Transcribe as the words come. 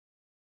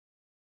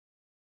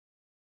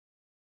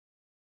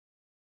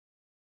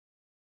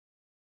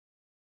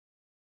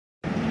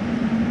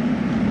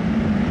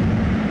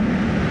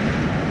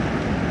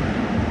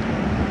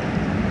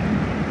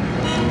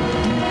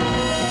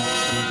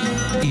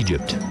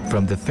Egypt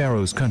from the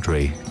Pharaoh's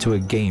country to a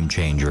game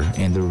changer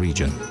in the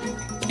region.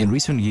 In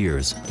recent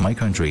years, my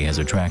country has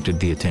attracted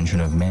the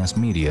attention of mass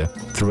media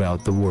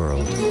throughout the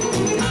world.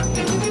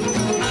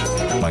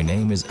 My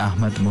name is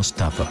Ahmad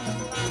Moustafa.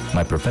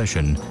 My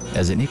profession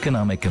as an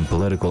economic and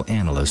political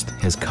analyst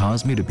has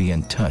caused me to be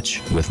in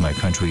touch with my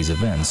country's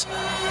events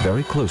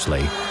very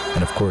closely,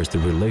 and of course the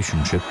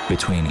relationship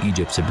between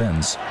Egypt's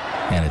events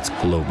and its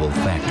global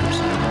factors.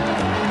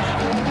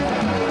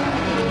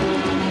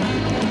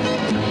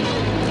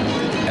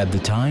 At the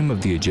time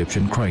of the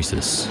Egyptian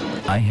crisis,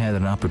 I had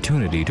an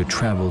opportunity to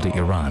travel to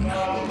Iran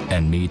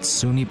and meet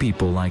Sunni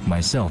people like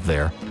myself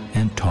there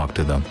and talk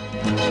to them.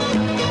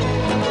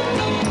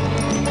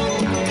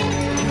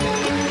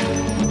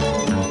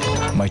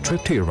 My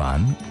trip to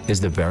Iran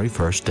is the very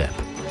first step.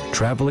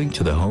 Traveling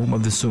to the home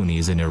of the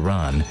Sunnis in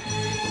Iran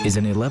is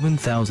an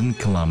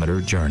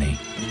 11,000-kilometer journey,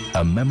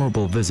 a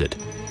memorable visit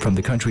from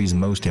the country's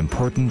most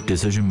important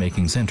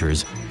decision-making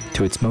centers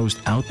to its most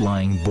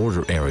outlying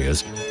border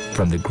areas,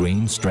 from the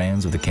green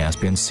strands of the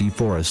Caspian Sea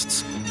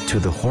forests to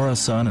the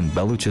Khorasan and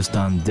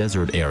Baluchistan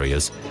desert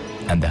areas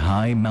and the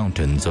high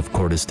mountains of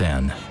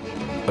Kurdistan.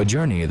 A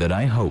journey that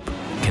I hope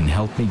can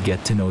help me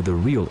get to know the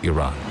real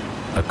Iran,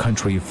 a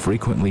country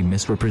frequently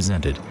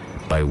misrepresented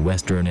by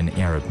Western and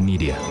Arab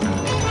media.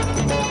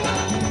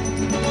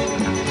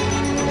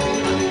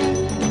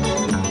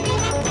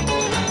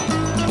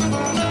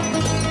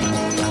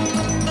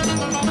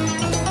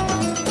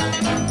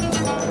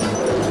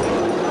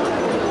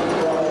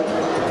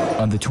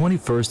 On the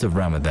 21st of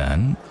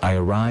Ramadan, I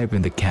arrive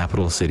in the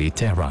capital city,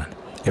 Tehran.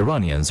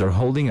 Iranians are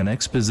holding an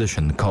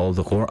exposition called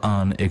the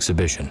Quran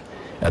Exhibition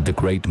at the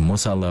Great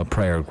Musalla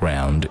Prayer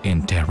Ground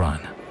in Tehran.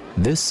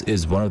 This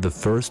is one of the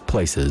first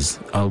places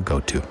I'll go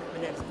to.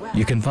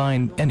 You can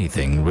find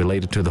anything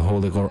related to the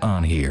Holy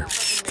Quran here,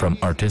 from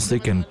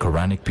artistic and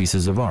Quranic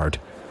pieces of art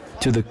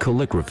to the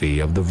calligraphy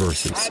of the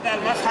verses.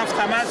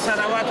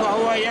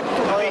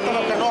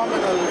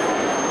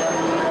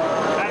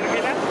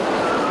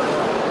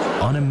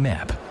 On a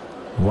map,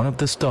 one of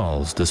the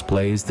stalls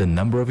displays the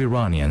number of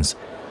Iranians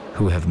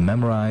who have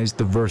memorized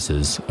the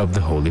verses of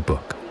the Holy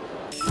Book.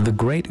 The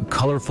great,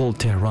 colorful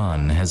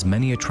Tehran has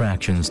many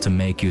attractions to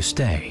make you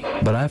stay,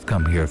 but I've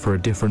come here for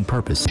a different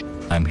purpose.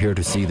 I'm here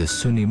to see the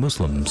Sunni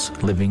Muslims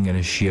living in a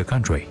Shia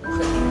country.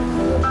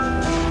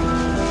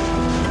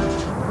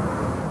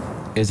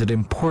 Is it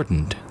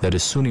important that a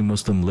Sunni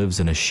Muslim lives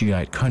in a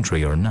Shiite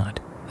country or not?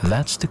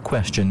 That's the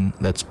question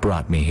that's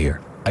brought me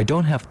here. I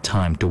don't have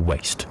time to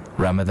waste.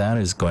 Ramadan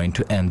is going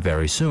to end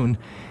very soon,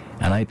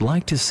 and I'd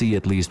like to see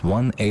at least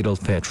one Eid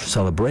al-Fitr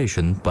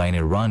celebration by an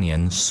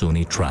Iranian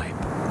Sunni tribe.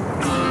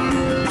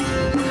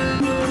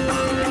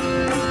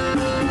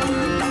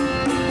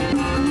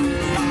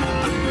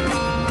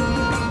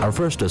 Our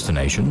first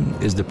destination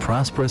is the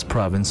prosperous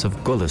province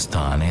of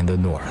Gulistan in the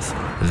north.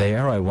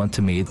 There I want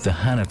to meet the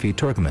Hanafi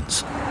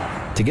Turkmens.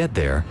 To get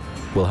there,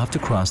 we'll have to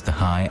cross the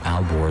high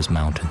Alborz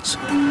Mountains.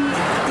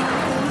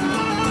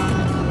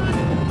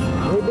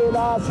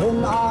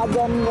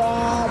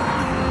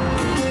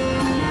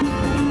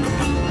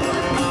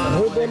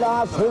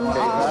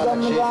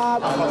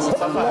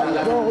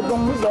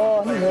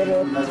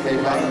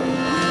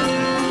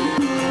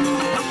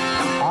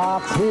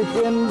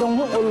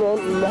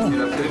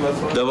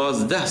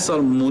 دوازده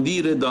سال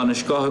مدیر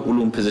دانشگاه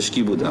علوم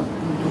پزشکی بودم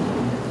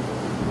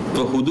و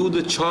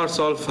حدود 4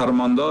 سال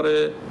فرماندار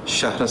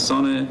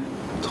شهرستان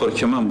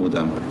ترکمن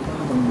بودم.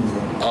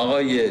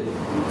 آقای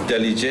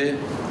دلیجه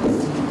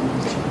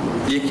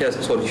یکی از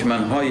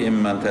ترکمن‌های این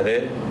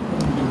منطقه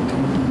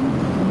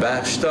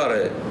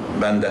بخشدار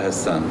بنده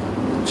هستند.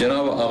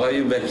 جناب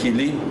آقای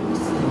وکیلی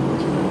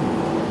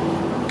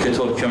که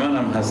ترکمن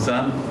هم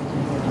هستند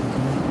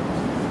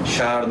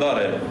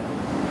شهردار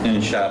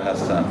این شهر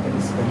هستند.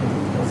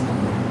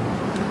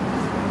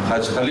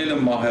 حاج خلیل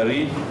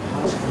ماهری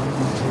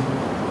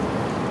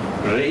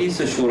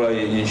رئیس شورای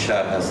این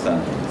شهر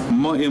هستند.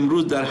 ما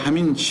امروز در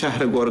همین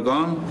شهر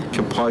گرگان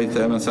که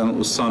پایتخت مثلا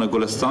استان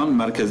گلستان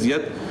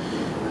مرکزیت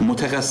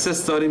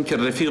متخصص داریم که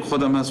رفیق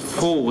خودم هست،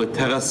 فوق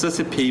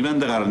تخصص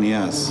پیوند قرنیه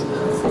است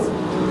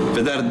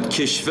و در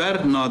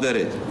کشور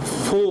نادره.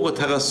 فوق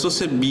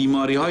تخصص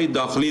بیماری های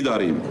داخلی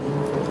داریم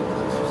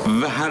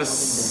و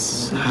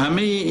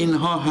همه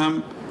اینها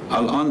هم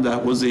الان در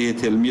حوزه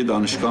هیئت علمی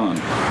دانشگاه.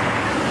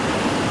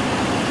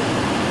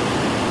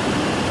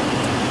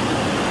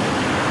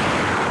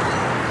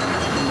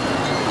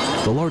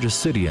 The largest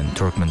city in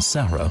Turkmen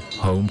Sahra,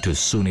 home to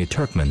Sunni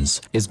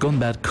Turkmens, is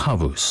Gombat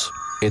Kavus.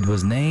 It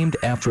was named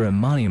after a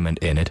monument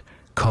in it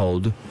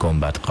called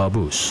Gombat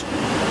Kavus.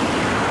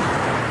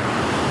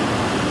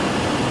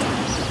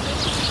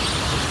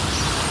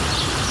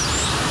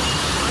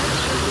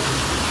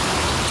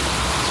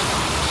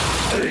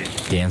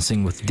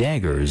 Dancing with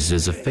daggers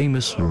is a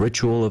famous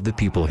ritual of the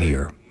people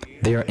here.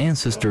 Their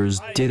ancestors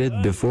did it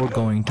before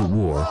going to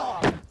war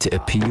to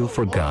appeal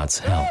for God's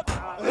help.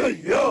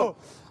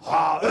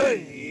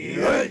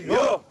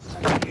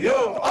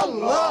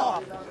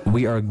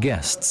 We are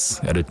guests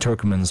at a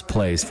Turkmen's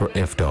place for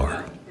iftar.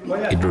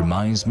 It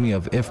reminds me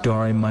of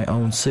iftar in my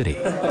own city.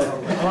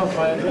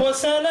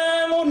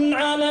 وسلام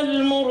على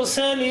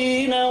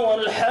المرسلين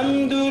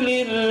والحمد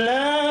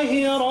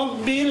لله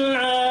رب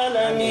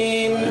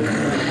العالمين.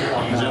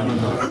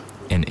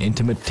 An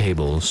intimate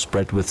table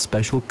spread with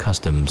special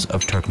customs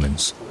of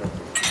Turkmens.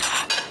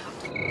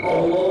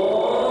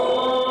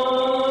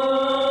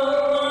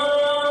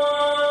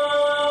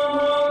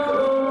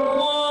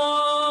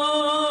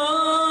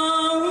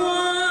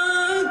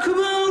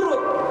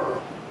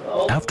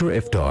 After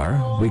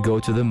iftar, we go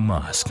to the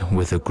mosque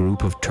with a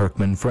group of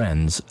Turkmen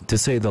friends to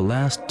say the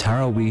last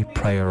Taraweeh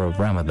prayer of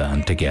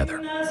Ramadan together.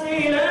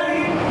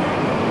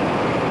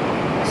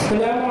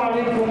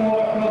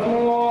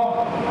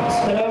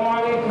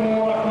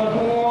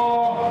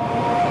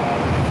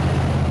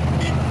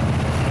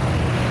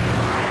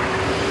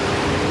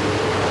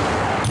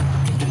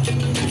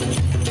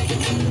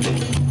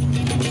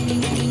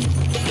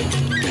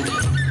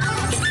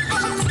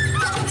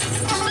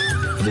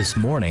 This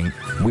morning,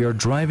 we are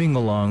driving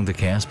along the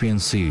Caspian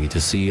Sea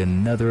to see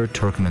another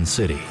Turkmen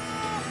city.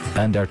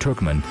 Bandar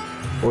Turkmen,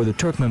 or the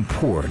Turkmen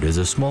Port, is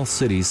a small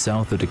city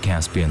south of the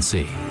Caspian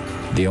Sea.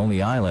 The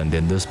only island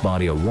in this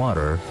body of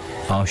water,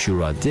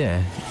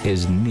 Ashurade,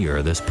 is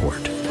near this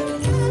port.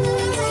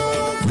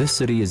 This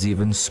city is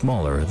even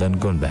smaller than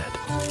Gunbad.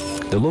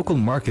 The local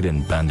market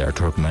in Bandar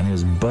Turkmen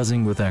is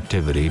buzzing with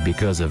activity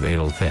because of Eid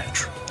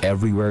al-Fitr.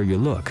 Everywhere you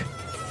look,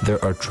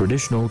 there are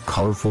traditional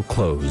colorful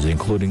clothes,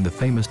 including the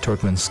famous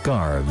Turkmen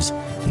scarves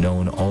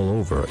known all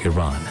over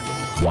Iran.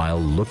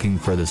 While looking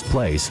for this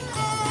place,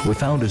 we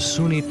found a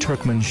Sunni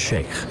Turkmen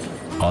sheikh,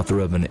 author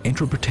of an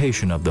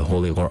interpretation of the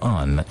Holy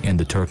Quran in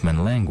the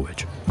Turkmen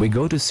language. We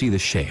go to see the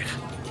sheikh.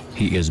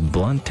 He is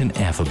blunt and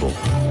affable.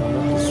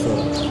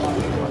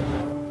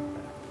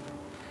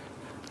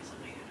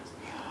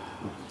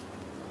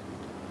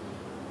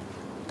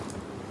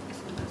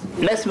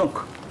 ما اسمك؟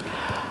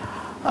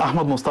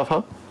 أحمد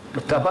مصطفى.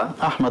 مصطفى؟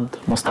 أحمد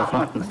مصطفى.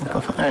 أحمد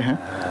مصطفى. إيه.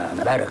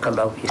 بارك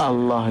الله فيك.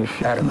 الله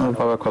يفيك.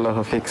 بارك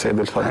الله فيك سيد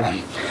الفاضل.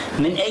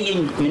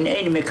 من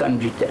أين مكان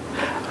جدا؟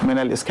 من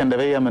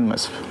الإسكندرية من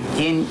مصر.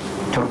 این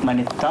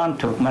ترکمنستان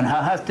ترکمن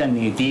ها هستن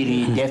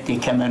دیری دستی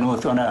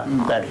کمنوت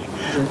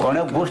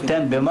اونا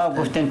گفتن به ما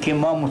گفتن که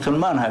ما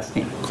مسلمان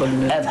هستیم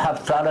از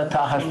 7 سال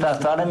تا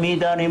 80 سال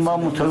میدانیم ما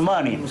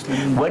مسلمانیم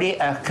ولی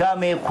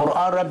احکام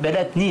قرآن را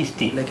بلد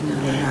نیستی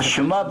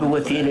شما به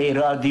وسیله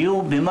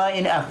رادیو به ما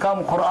این احکام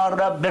قرآن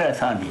را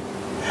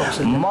برسانید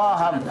ما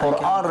هم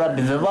قرآن را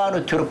به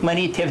زبان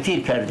ترکمنی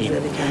تفسیر کردیم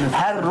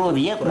هر روز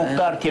یک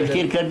مقدار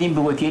تفسیر کردیم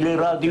به وسیله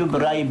رادیو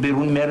برای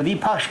بیرون مردی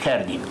پخش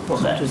کردیم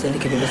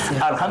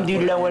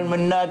الحمدلله و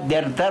المنت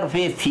در ظرف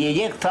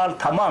 31 سال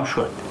تمام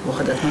شد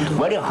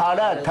ولی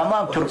حالا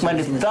تمام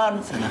ترکمنستان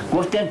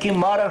گفتن که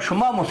ما را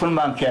شما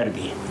مسلمان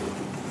کردی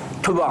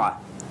طبعا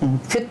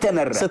 6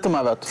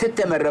 مرات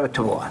 6 مرات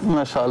تبوها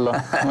ما شاء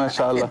الله ما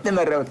شاء الله 6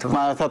 مرات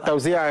تبوها مع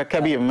توزيع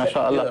كبير ما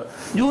شاء الله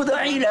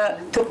يوضع إلى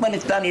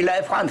تركمانستان إلى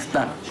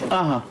أفغانستان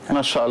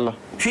ما شاء الله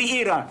في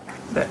إيران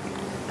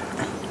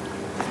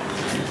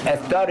از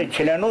دار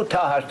 49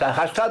 تا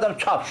 80 هم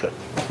چاپ شد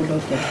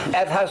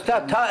از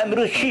 80 تا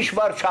امروز 6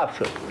 بار چاپ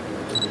شد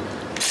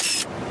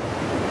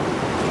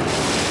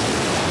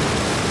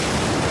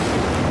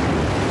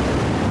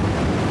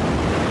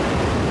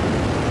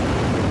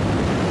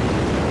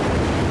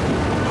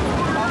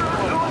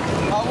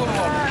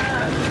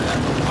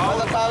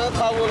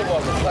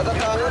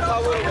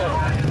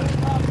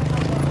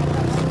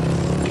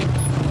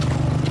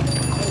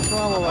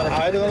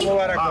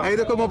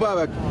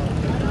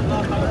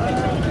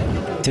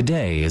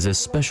Today is a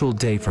special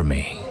day for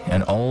me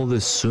and all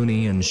the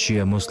Sunni and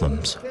Shia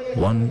Muslims,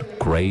 one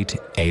great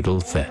Eid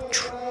al-Fitr.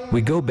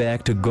 We go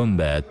back to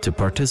Gunbad to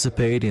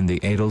participate in the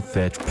Eid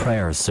al-Fitr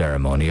prayer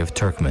ceremony of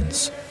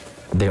Turkmens.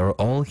 They are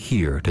all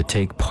here to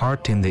take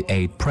part in the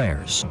Eid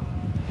prayers.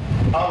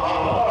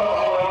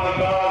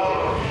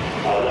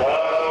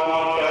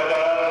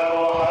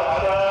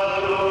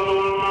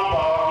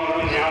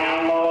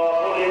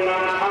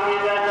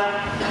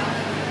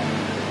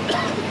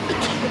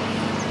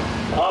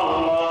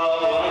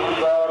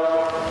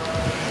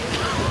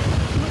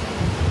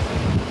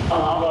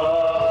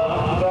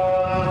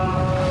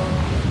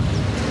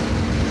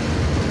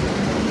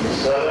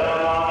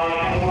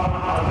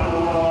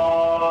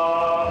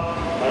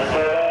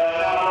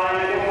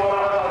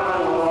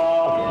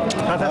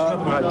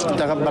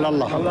 تقبل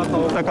الله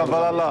تقبل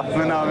الله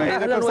من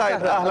عيدكم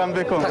سعيد اهلا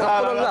بكم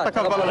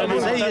تقبل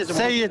الله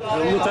سيد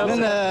من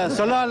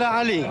سلالة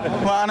علي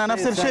وانا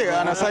نفس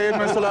الشيء انا سيد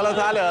من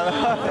سلالة علي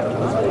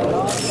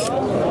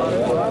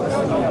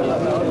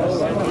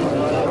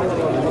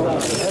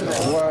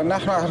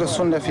نحن أهل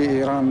السنة في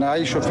إيران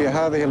نعيش في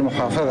هذه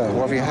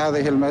المحافظة وفي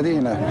هذه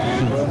المدينة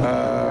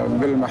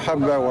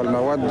بالمحبة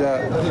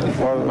والمودة.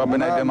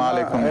 ربنا يديم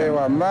عليكم.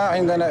 أيوة، ما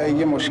عندنا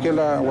أي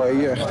مشكلة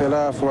وأي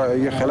اختلاف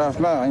وأي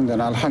خلاف، ما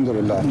عندنا الحمد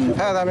لله.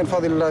 هذا من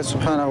فضل الله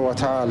سبحانه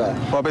وتعالى.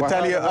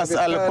 وبالتالي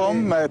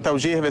أسألكم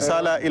توجيه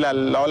رسالة إلى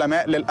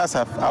العلماء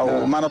للأسف،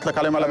 أو ما نطلق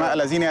عليهم علماء،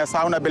 الذين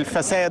يسعون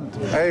بالفساد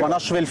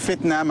ونشر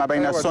الفتنة ما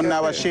بين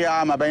السنة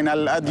والشيعة، ما بين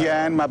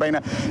الأديان،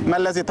 ما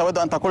الذي تود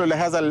أن تقول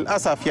لهذا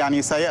للأسف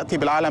يعني سيأتي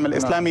بالعالم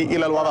الإسلامي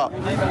إلى الوراء؟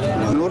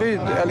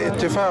 نريد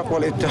الاتفاق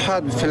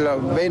والاتحاد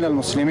بين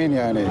المسلمين،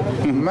 يعني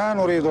ما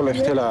نريد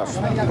الاختلاف،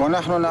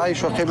 ونحن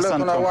نعيش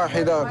قبلتنا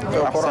واحدة،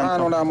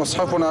 قرآننا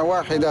مصحفنا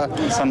واحدة،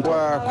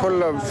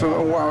 وكل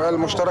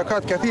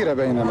المشتركات كثيرة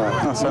بيننا.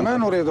 ما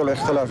نريد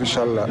الاختلاف إن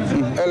شاء الله.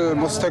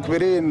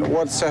 المستكبرين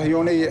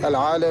والصهيوني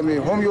العالمي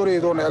هم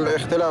يريدون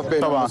الاختلاف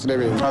بين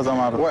المسلمين،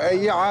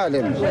 وأي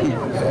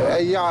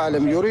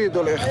عالم يريد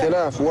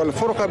الاختلاف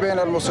والفرقة بين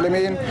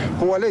المسلمين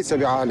هو ليس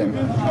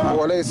بعالم،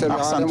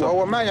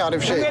 وهو ما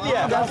يعرف شيء.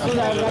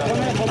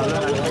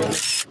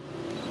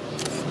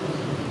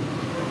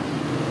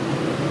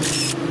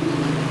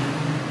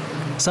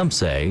 Some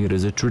say it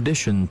is a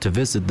tradition to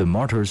visit the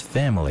martyrs'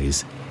 families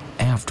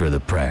after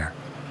the prayer.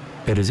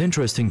 It is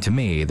interesting to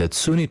me that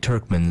Sunni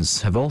Turkmens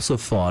have also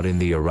fought in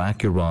the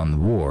Iraq-Iran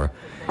war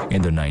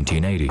in the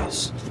 1980s.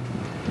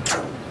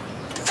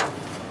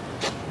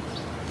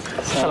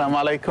 السلام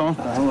عليكم.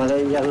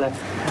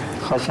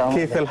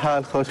 كيف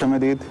الحال خوش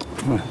مديد؟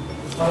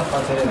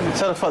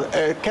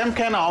 كم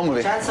كان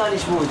عمرك؟ چند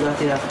سالش بود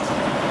وقتی رفت؟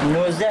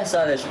 19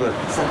 سالش بود.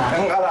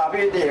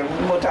 انقلابی دی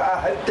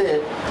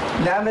متعهد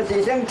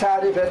نعمتیشن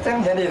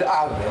تعریفتن یعنی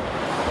الارض.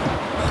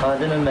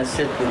 خادم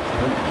مسجد بود.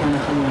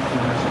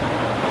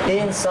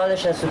 این سال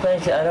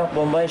 65 که عراق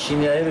بمبای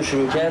شیمیایی رو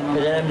شروع کرد،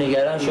 پدرم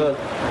نگران شد،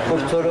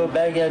 گفت تو رو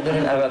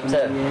برگردونین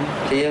عقب‌تر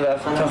که یه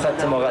وقت تا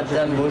خط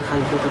مقدم بود،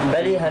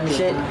 ولی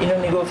همیشه اینو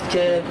میگفت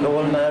که به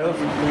قول معروف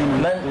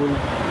من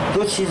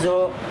دو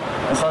چیزو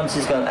میخوام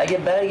چیز کنم، اگه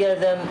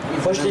برگردم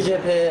پشت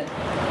جبهه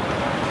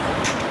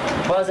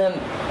بازم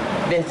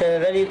بهتره،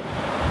 ولی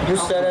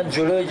دوست دارم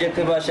جلوی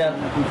جبهه باشم،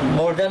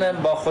 مردنم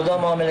با خدا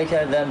معامله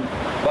کردم،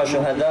 با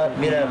شهدا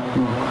میرم.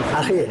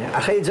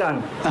 اخی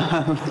جان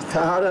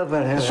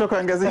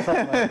شکرا جزیلا.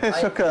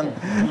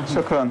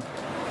 شکرا.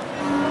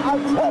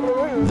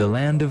 The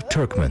land of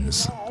Turkmens,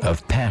 of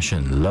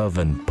passion, love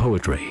and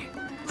poetry,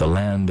 the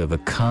land of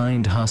a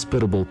kind,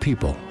 hospitable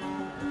people,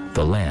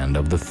 the land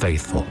of the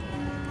faithful.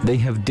 They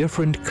have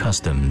different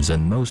customs,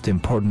 and most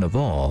important of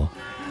all,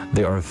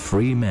 they are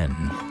free men,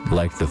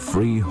 like the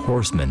free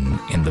horsemen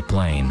in the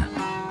plain.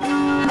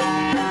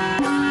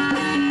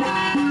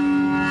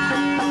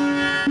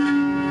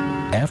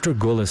 After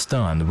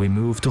Golistan, we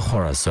move to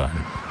Khorasan.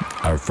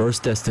 Our first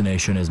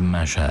destination is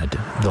Mashhad,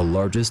 the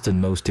largest and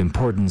most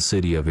important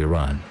city of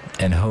Iran,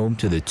 and home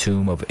to the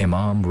tomb of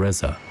Imam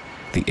Reza,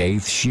 the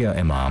 8th Shia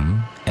Imam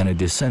and a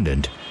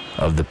descendant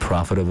of the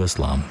Prophet of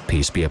Islam,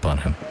 peace be upon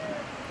him.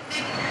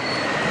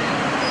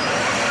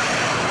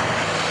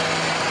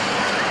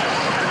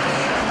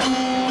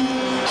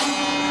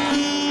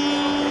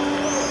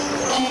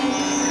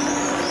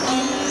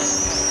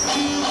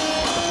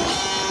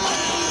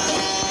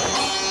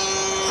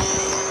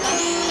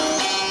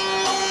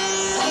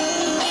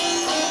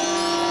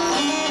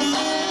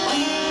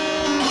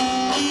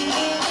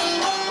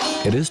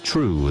 It is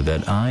true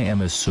that I am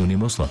a Sunni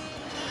Muslim,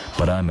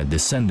 but I'm a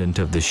descendant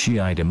of the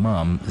Shiite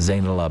Imam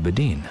Zain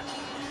al-Abidin,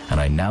 and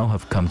I now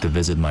have come to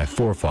visit my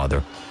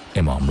forefather,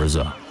 Imam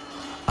Reza.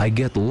 I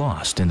get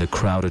lost in the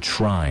crowded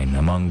shrine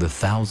among the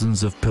thousands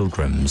of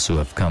pilgrims who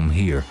have come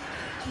here,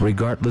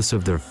 regardless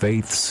of their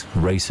faiths,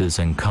 races,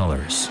 and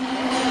colors.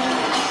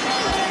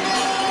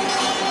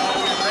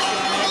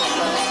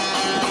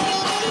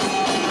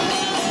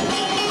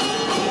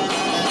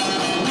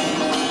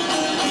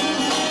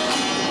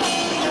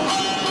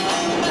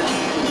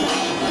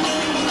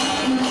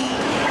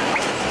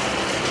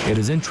 It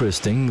is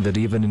interesting that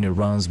even in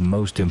Iran's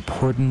most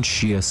important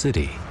Shia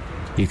city,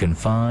 you can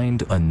find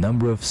a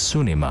number of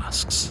Sunni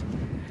mosques.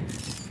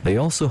 They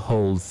also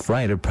hold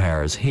Friday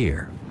prayers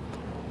here.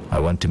 I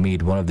want to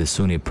meet one of the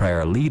Sunni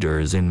prayer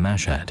leaders in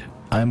Mashhad.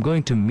 I am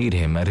going to meet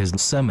him at his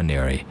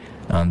seminary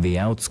on the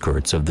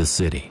outskirts of the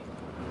city.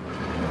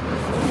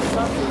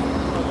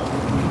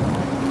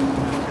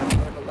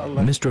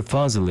 Mr.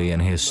 Fazli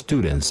and his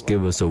students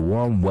give us a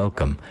warm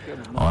welcome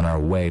on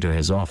our way to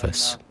his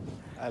office.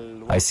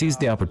 I seized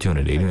the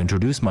opportunity to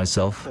introduce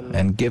myself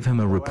and give him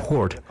a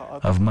report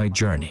of my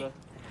journey.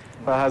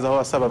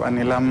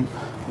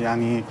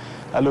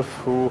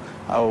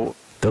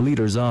 The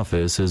leader's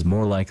office is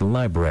more like a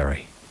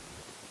library.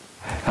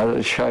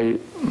 هذا شاي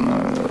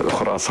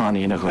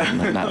خراساني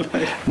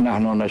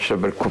نحن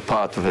نشرب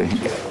الكوبات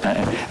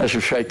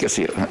أشرب شاي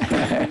كثير.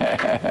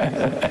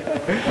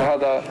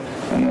 هذا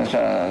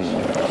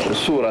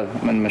صورة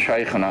من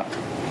مشايخنا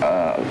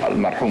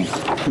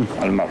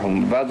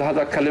المرحوم. بعد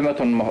هذا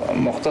كلمة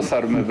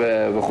مختصر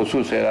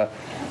بخصوص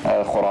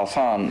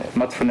خراسان،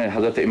 مدفن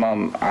حضرة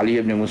إمام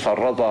علي بن موسى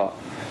الرضا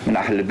من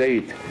أهل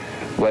البيت،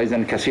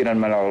 وإذن كثيرا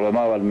من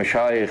العلماء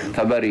والمشايخ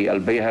طبري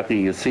البيهقي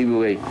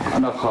يصيبوي.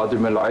 أنا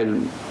خادم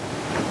العلم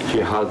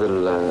في هذا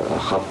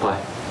الخطة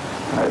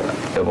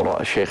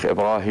الشيخ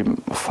إبراهيم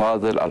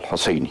فاضل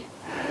الحسيني،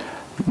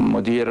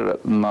 مدير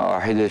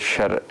معهد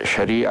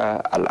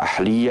الشريعة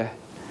الأهلية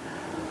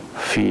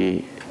في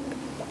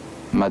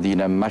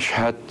مدينة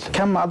مشهد.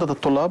 كم عدد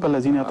الطلاب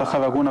الذين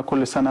يتخرجون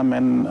كل سنة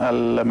من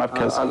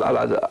المركز؟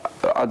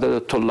 عدد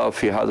الطلاب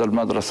في هذا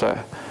المدرسة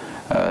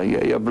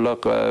يبلغ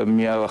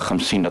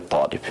 150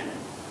 طالب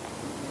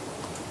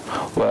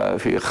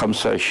وفي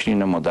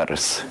 25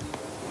 مدرس،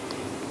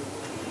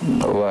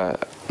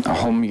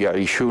 وهم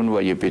يعيشون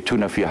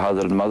ويبيتون في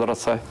هذا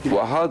المدرسة.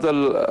 وهذا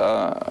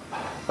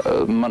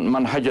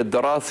المنهج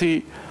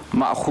الدراسي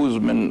مأخوذ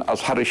من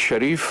أزهر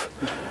الشريف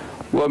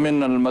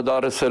ومن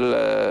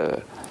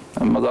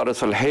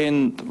مدارس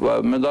الهند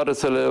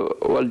ومدارس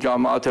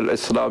والجامعات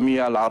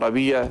الإسلامية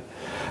العربية،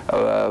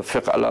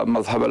 فقه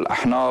مذهب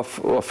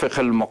الأحناف وفقه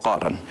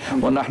المقارن.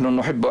 ونحن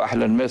نحب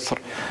أهل مصر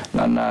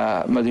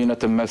لأن مدينة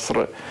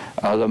مصر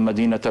هذا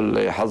مدينة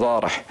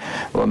الحضارة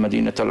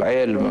ومدينة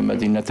العلم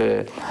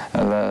ومدينة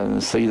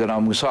سيدنا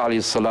موسى عليه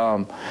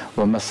السلام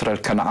ومصر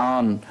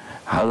الكنعان.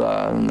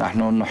 هذا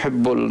نحن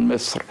نحب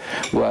مصر،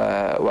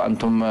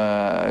 وأنتم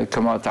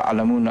كما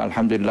تعلمون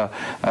الحمد لله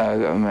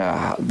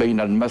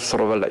بين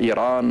مصر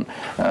والإيران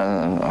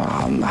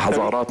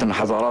حضارات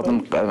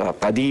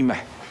قديمة.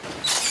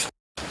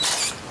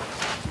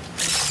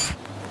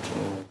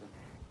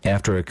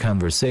 After a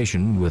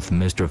conversation with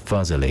Mr.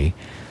 Fazali,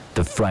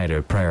 the Friday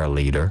prayer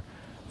leader,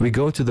 we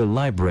go to the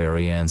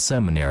library and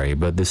seminary,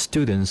 but the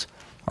students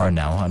are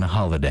now on a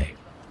holiday.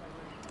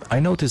 I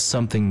noticed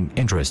something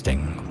interesting.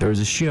 There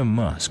is a Shia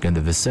mosque in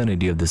the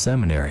vicinity of the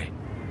seminary.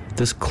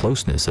 This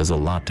closeness has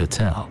a lot to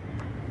tell.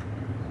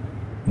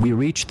 We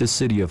reached the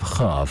city of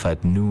Khaf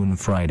at noon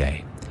Friday.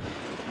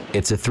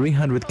 It's a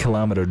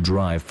 300-kilometer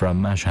drive from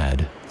Mashhad,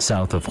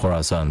 south of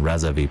Khorasan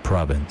Razavi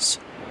province.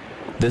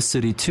 This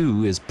city, too,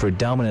 is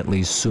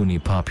predominantly Sunni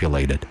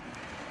populated.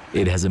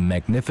 It has a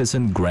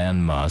magnificent grand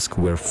mosque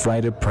where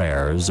Friday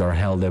prayers are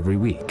held every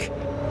week.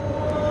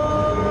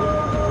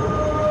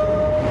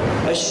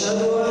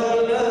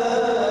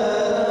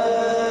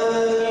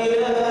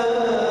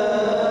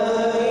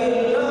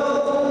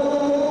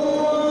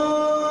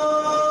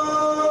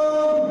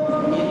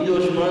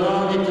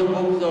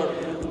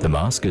 The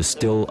mosque is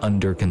still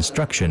under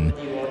construction,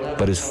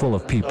 but is full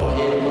of people.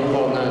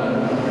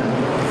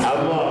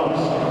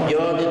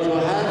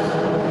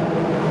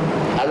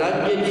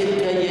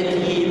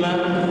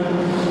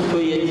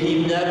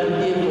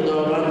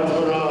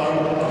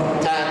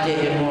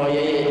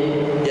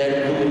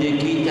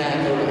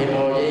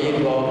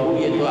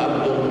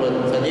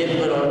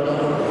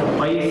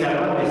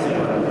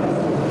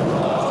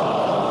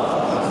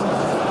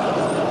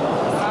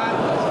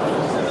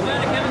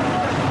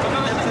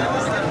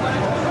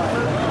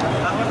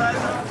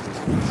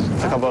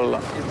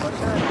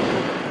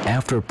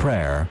 After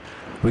prayer,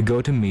 we go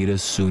to meet a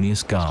Sunni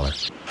scholar.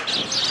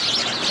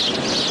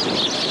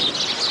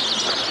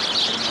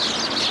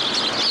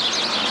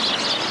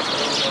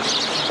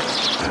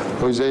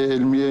 حوزه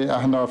علمی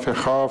احناف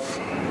خاف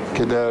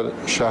که در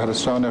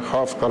شهرستان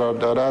خاف قرار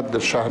دارد، در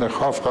شهر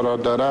خاف قرار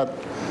دارد،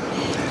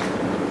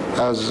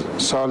 از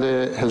سال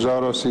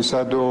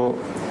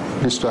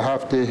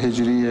 1327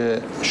 هجری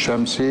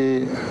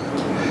شمسی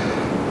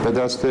به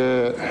دست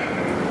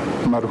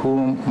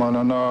مرحوم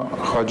مولانا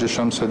خواجه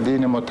شمس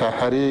الدین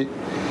مطهری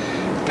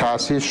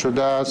تأسیس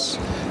شده است.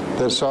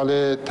 در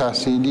سال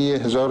تحصیلی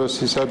 1391-92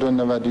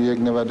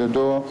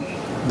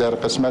 در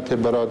قسمت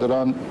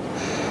برادران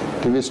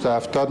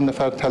 270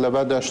 نفر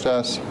طلبه داشته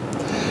است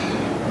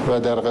و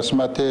در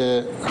قسمت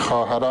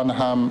خواهران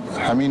هم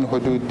همین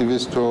حدود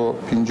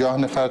 250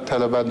 نفر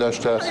طلبه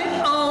داشته است.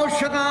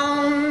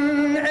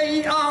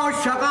 ای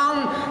عاشقان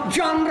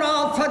جان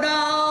را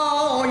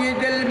فدای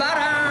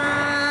دلبرم.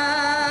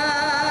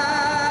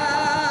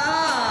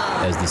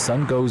 As the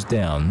sun goes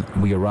down,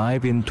 we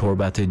arrive in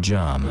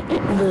Torbat-e-Jam.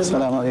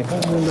 Assalamu alaikum.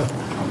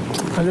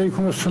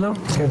 Alaikum assalam.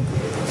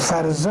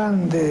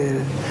 فرزند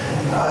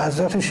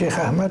حضرت شیخ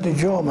احمد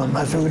جامم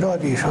از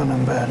اولاد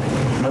ایشانم.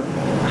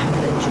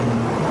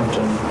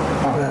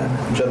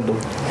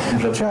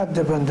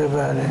 جد بنده.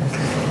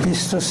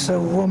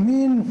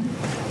 23مین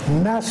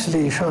نسل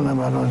ایشانم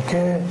الان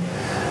که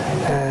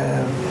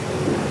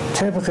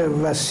طبق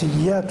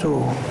وصیت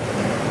و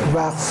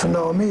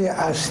وقفنامه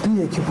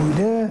اصلی که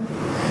بوده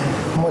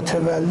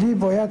متولی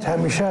باید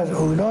همیشه از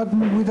اولاد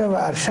می بوده و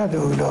ارشد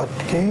اولاد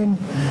که این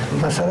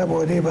مسئله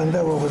با عهده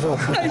بنده واگذار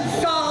شده. ای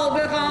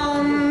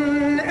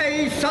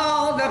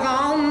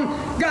صادقان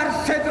گر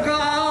صدق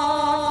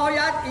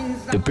آید.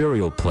 The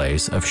burial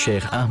place of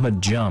Sheikh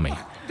Ahmad Jami,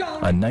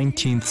 a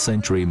 19th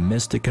century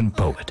mystic and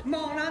poet.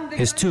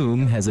 His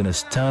tomb has an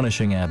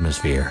astonishing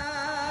atmosphere,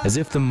 as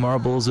if the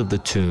marbles of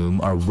the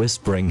tomb are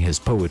whispering his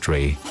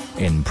poetry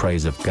in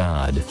praise of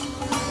God.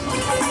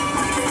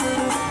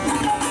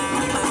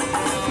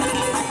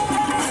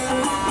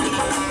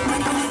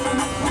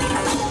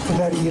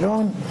 در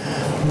ایران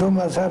دو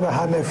مذهب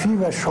حنفی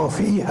و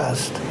شافعی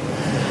هست.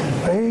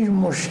 و هیچ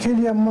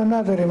مشکلی هم ما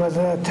نداریم از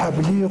نظر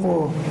تبلیغ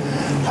و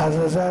از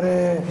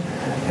نظر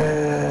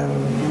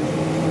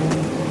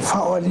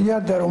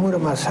فعالیت در امور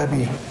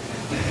مذهبی.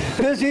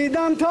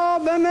 رسیدم تا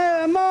به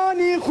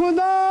مهمانی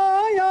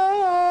خدایا،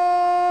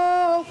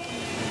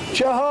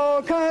 چه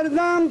ها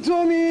کردم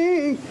تو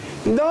می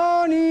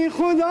دانی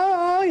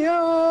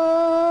خدایا.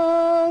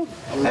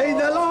 ای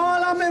دل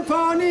عالم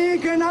فانی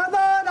که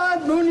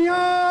ندارد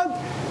بنیاد،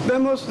 به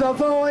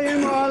مصطفی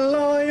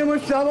معلای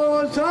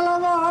مجتبی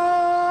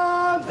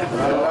صلوات.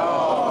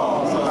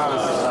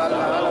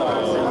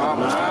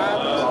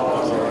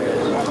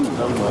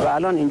 و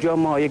الان اینجا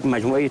ما یک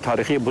مجموعه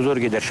تاریخی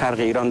بزرگی در شرق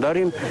ایران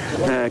داریم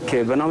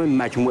که به نام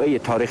مجموعه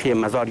تاریخی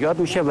مزار یاد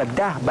میشه و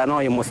 10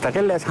 بنای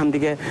مستقل از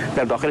همدیگه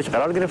در داخلش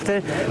قرار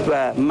گرفته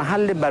و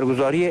محل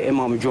برگزاری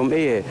امام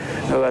جمعه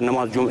و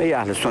نماز جمعه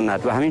اهل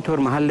سنت و همینطور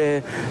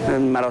محل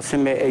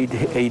مراسم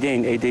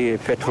عیدین، عید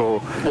فطر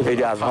و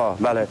عید اضحی،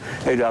 بله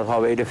عید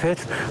اضحی و عید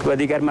فطر و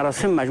دیگر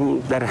مراسم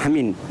در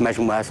همین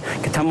مجموعه است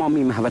که تمام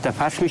این محوطه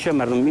فرش میشه،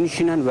 مردم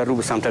مینشینن و رو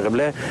به سمت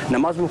قبله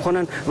نماز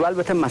میخونن و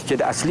البته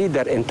مسجد اصلی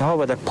در انتها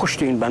و در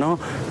پشت این بنا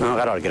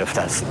قرار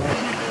گرفته است.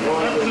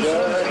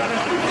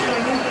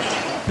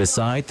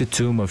 Beside the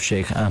tomb of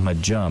Sheikh Ahmad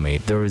Jami,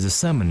 there is a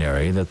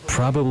seminary that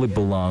probably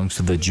belongs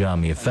to the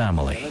Jami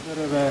family.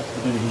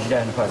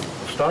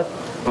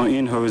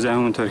 این حوزه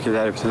همونطور که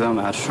در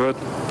ابتدا عرض شد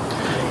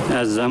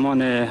از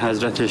زمان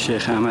حضرت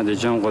شیخ احمد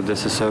جان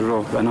قدس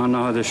سره بنا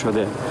نهاده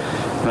شده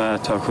و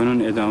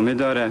تاکنون ادامه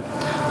داره،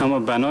 اما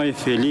بنای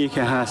فعلی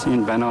که هست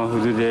این بنا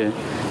حدود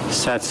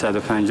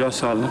 100-150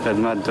 سال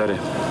قدمت داره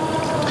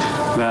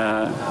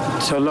و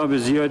طلاب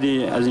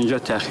زیادی از اینجا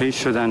تخریج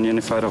شدن،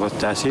 یعنی فارغ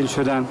التحصیل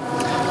شدن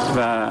و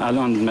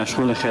الان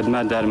مشغول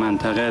خدمت در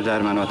منطقه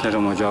در مناطق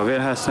مجاور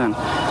هستند.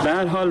 به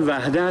هر حال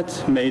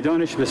وحدت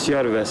میدانش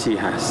بسیار وسیع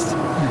هست.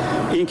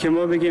 این که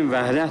ما بگیم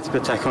وحدت به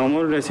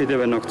تکامل رسیده،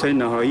 به نقطه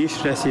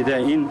نهاییش رسیده،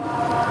 این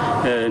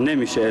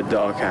نمیشه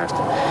ادعا کرد.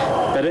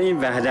 برای این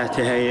وحدت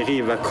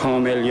حقیقی و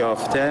کامل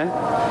یافته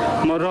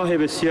ما راه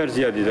بسیار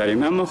زیادی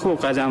داریم، اما خوب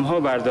قدم ها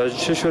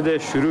برداشته شده،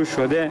 شروع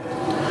شده.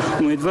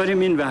 امیدواریم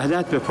این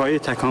وحدت به پای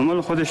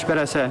تکامل خودش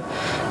برسه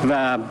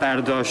و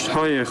برداشت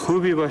های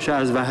خوبی باشه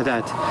از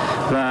وحدت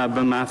و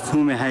به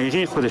مفهوم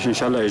حقیقی خودش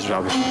انشالله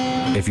اجرا بشه.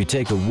 If you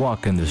take a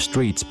walk in the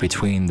streets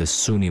between the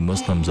Sunni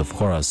Muslims of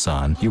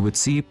Khorasan, you would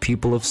see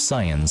people of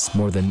science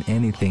more than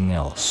anything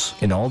else.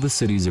 In all the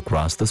cities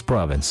across this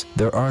province,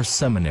 there are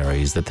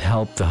seminaries that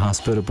help the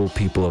hospitable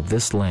people of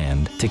this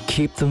land to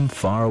keep them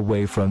far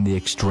away from the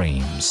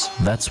extremes.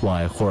 That's why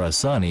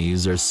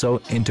Khorasanis are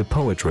so into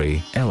poetry,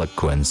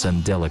 eloquence, and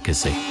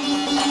delicacy.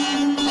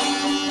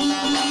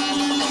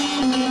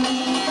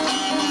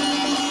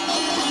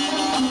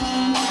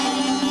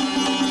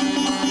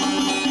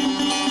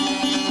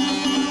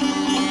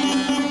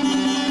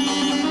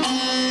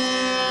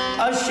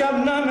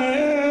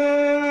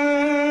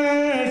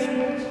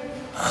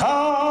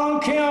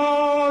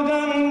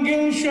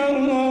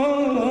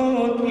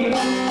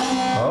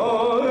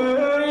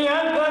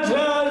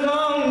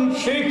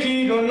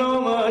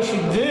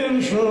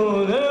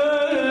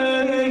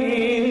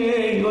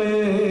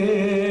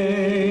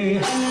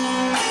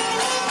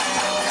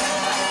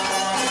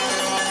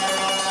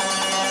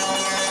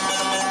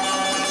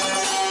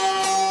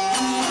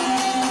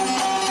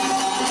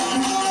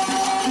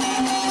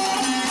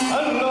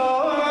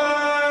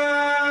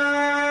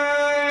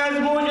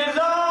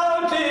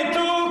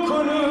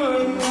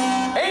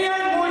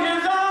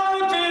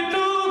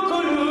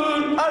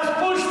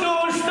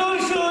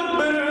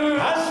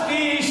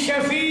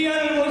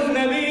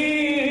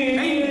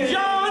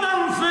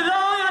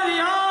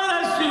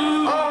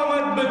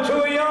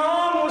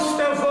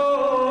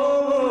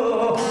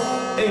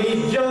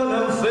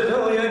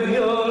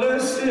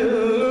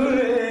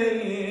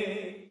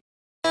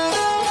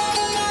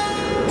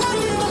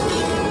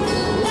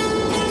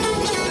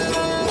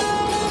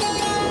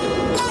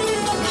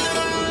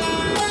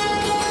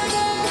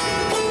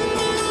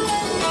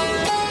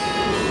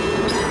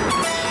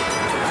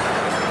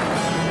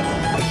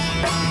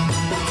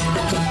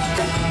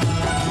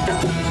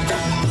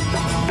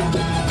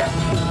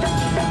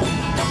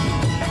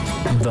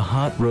 The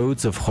hot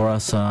roads of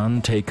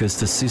Khorasan take us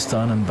to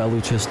Sistan and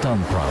Baluchistan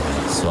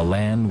province, a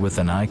land with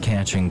an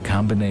eye-catching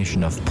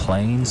combination of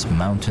plains,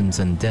 mountains,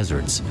 and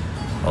deserts,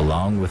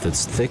 along with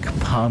its thick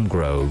palm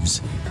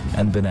groves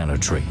and banana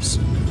trees.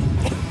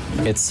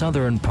 Its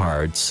southern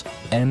parts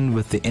end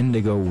with the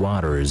indigo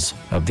waters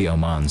of the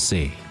Oman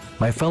Sea.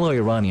 My fellow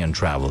Iranian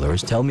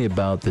travelers tell me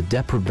about the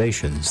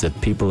deprivations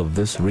that people of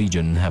this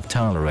region have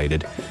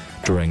tolerated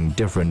during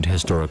different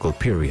historical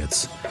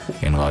periods,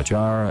 in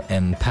Qajar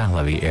and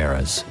Pahlavi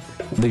eras.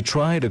 They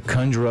try to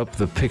conjure up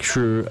the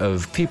picture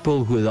of people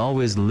who had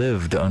always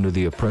lived under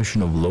the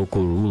oppression of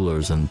local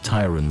rulers and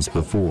tyrants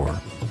before.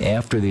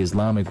 After the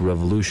Islamic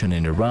Revolution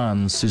in Iran,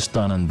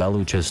 Sistan and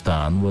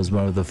Baluchistan was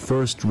one of the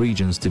first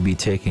regions to be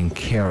taken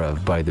care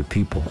of by the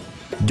people.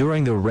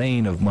 During the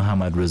reign of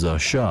Muhammad Reza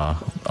Shah,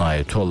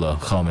 Ayatollah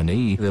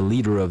Khamenei, the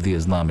leader of the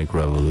Islamic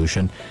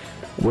Revolution,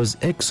 was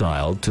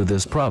exiled to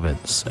this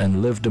province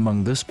and lived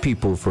among this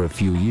people for a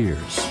few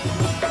years.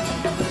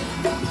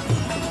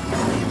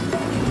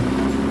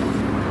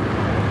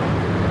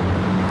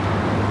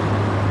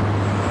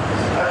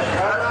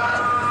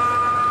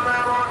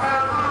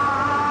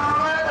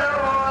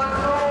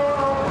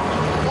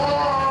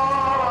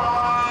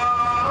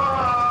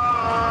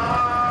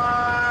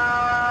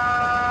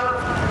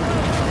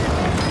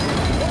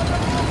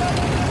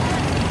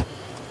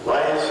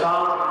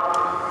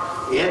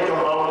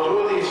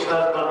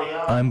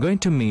 I'm going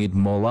to meet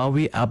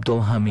Maulawi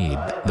Abdul Hamid,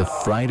 the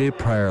Friday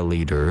prayer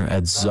leader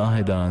at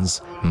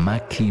Zahedan's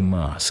Makki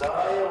Mosque,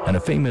 and a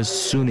famous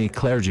Sunni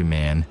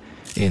clergyman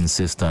in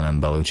Sistan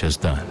and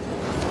Baluchistan.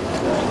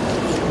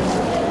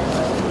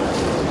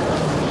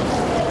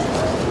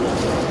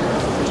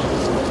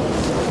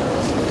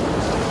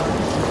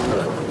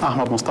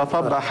 أحمد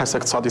مصطفى باحث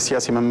اقتصادي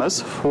سياسي من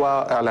مصر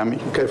وإعلامي.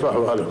 كيف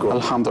أحوالكم؟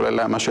 الحمد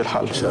لله ماشي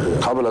الحال.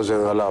 قبل از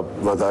انقلاب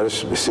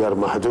مدارس بسیار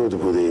محدود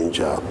بوده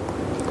اینجا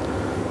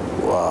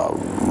و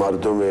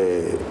مردم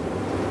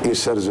این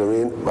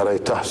سرزمین برای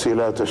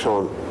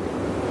تحصیلاتشون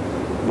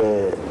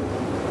به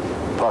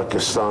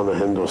پاکستان و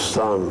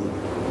هندوستان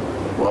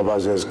و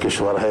بعضی از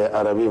کشورهای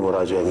عربی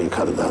مراجعه می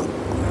کردند.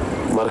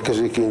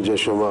 مرکزی که اینجا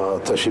شما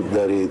تشریف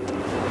دارید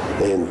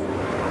این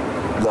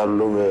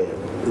دارالعلوم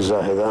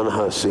زاهدان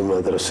هست، این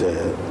مدرسه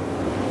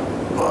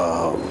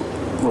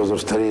و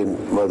بزرگترین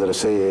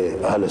مدرسه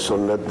اهل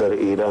سنت در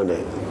ایرانه.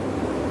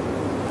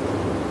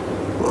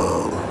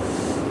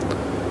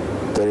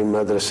 در این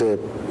مدرسه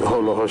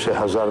حول و حوش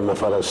 1000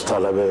 نفر از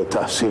طلبه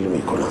تحصیل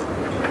میکنن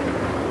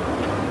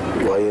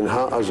و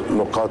اینها از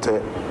نقاط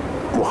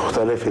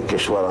مختلف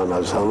کشوران،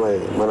 از همه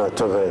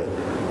مناطق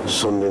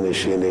سنی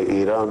نشین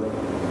ایران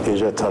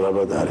اینجا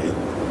طلبه داریم.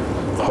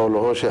 حول و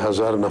حوش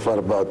 1000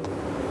 نفر بعد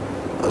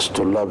از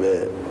طلاب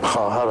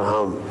خواهر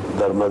هم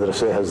در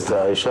مدرسه حضرت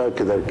عایشه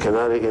که در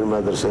کنار این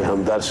مدرسه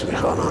هم درس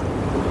میخوانند.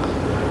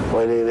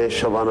 ولی این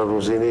شبانه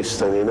روزی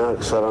نیستن، اینا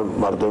اکثرا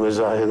مردم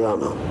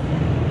زاهدان هم.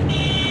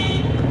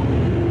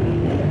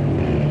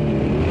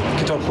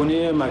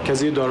 کتابخانه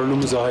مرکزی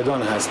دارالعلوم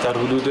زاهدان هست. در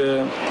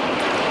حدود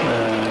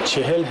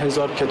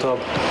 40,000 کتاب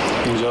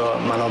اینجا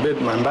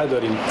منبع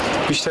داریم.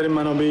 بیشترین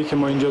منابعی که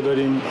ما اینجا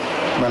داریم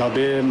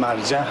منابع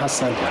مرجع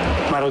هستند.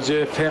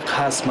 مراجع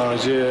فقه هست،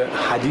 مراجع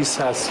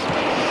حدیث هست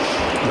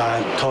و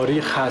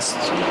تاریخ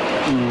هست،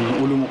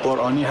 علوم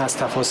قرآنی هست،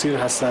 تفاسیر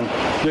هستند.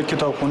 یک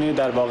کتابخانه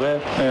در واقع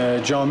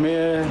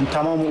جامع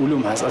تمام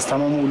علوم هست. از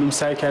تمام علوم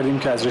سعی کردیم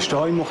که از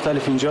رشته‌های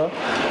مختلف اینجا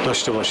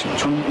داشته باشیم،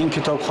 چون این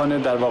کتابخانه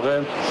در واقع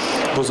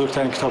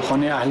بزرگترین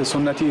کتابخانه اهل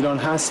سنت ایران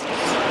هست.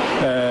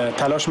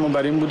 تلاش ما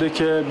بر این بوده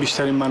که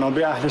بیشترین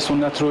منابع اهل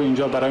سنت رو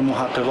اینجا برای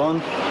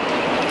محققان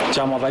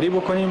جمع آوری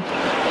بکنیم.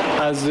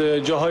 از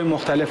جاهای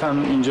مختلف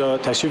هم اینجا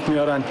تشریف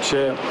میارن،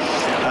 چه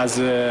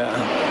از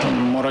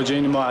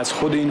مراجعین ما از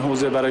خود این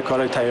حوزه برای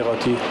کارهای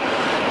تحقیقاتی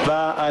و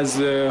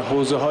از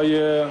حوزه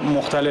های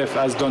مختلف،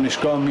 از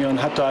دانشگاه میان،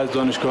 حتی از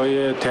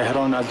دانشگاه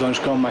تهران، از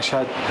دانشگاه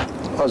مشهد.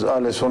 از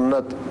اهل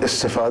سنت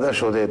استفاده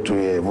شده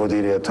توی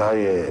مدیریت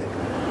های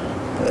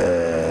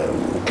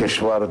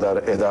کشور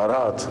در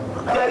ادارات.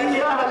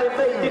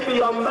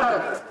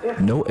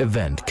 No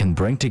event can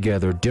bring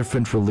together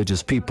different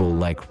religious people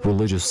like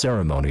religious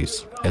ceremonies,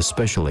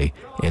 especially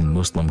in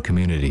Muslim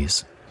communities.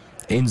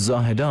 In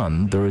Zahedan,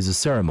 there is a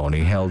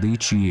ceremony held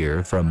each year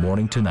from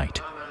morning to night.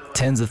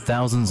 Tens of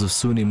thousands of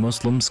Sunni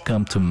Muslims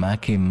come to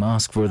Makki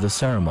Mosque for the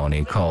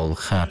ceremony called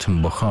Khatm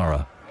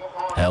Bukhara,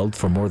 held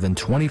for more than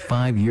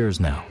 25 years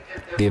now.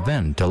 The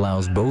event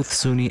allows both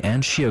Sunni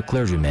and Shia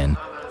clergymen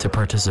to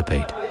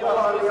participate.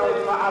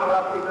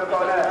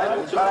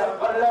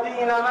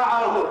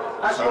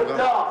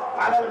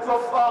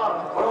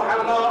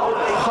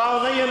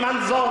 خانه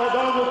من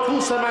زاهدان و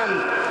توس من،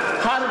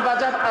 هر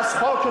وجب از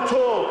خاک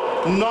تو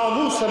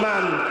ناموس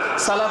من،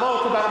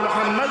 صلوات بر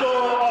محمد و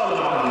آل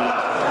محمد.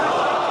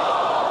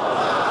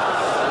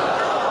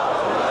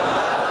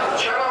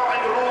 چرا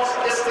امروز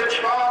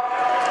استکبار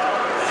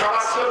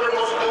توسط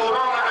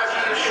مزدوران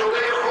عجیب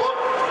شده خود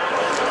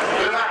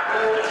به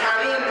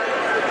محبوبترین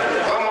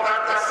و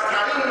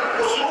مقدسترین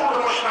اصول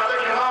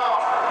مشترک ما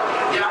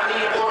یعنی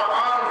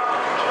قرآن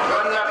و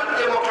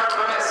نبی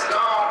مکرم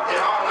اسلام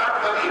اهانت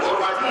و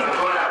بی‌حرمتی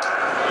می‌کند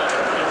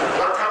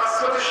و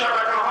توسط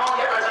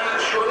شبکه‌های عجیب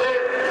شده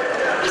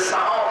به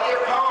صحابه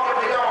پاک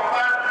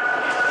پیامبر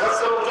و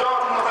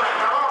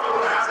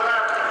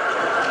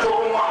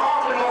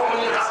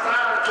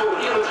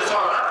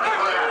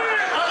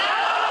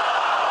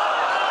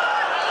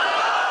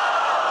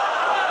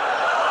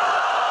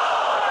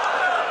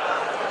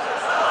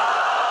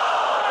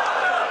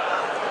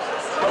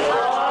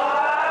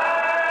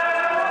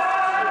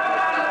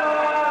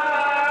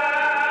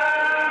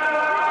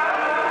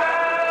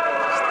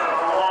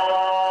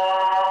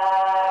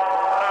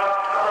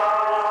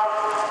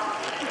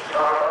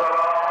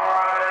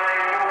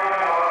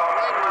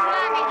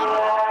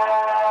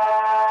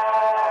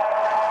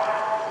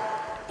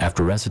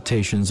After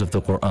recitations of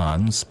the Quran,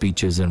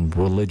 speeches, and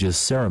religious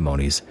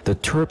ceremonies, the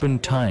turban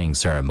tying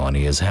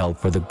ceremony is held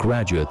for the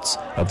graduates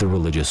of the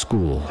religious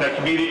school.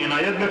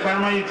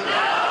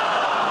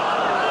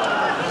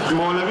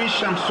 مولوی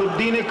شمس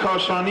الدین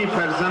کاشانی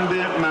فرزند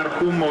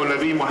مرحوم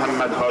مولوی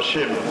محمد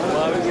هاشم.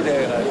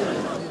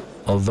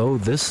 Although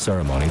this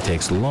ceremony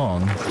takes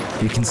long,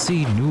 you can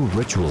see new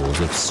rituals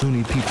of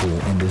Sunni people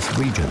in this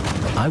region.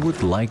 I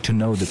would like to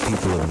know the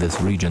people of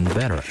this region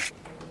better.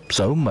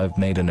 So I've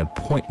made an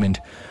appointment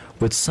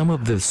with some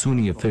of the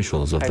Sunni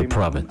officials of the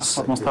province.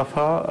 Ahmad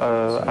Moustafa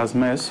از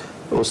مصر.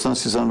 استان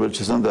سیستان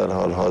بلوچستان در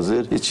حال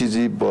حاضر یه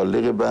چیزی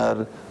بالغ بر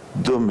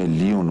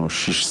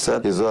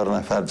 2,600,000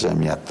 نفر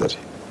جمعیت داره.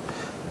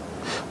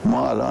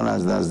 ما الان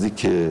از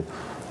نزدیک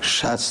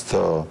 60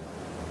 تا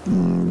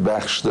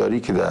بخشداری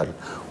که در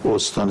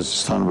استان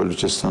سیستان و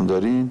بلوچستان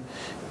داریم،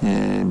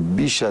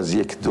 بیش از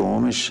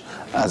 1/2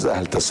 از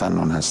اهل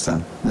تسنن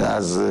هستند.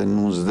 از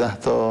 19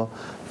 تا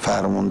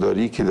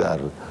فرمانداری که در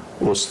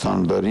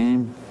استان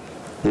داریم،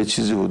 یه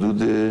چیزی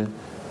حدود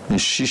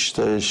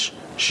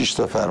 6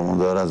 تا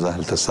فرماندار از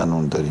اهل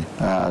تسنن داریم.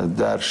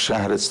 در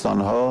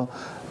شهرستان ها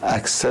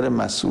اکثر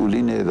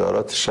مسئولین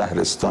ادارات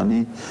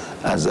شهرستانی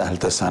از اهل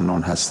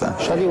تسنن هستند.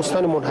 شاید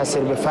استان منحصر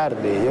به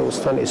فرده یا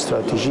استان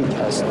استراتژیک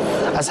هست.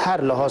 از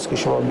هر لحاظ که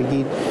شما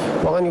بگید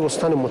واقعا یک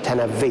استان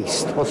متنوع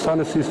است.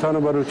 استان سیستان و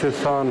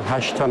بلوچستان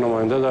 8 تا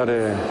نماینده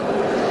داره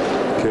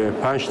که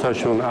 5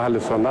 تاشون اهل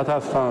سنت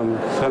هستن،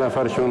 3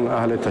 نفرشون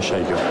اهل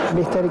تشیع.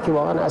 بهتره که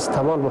واقعا از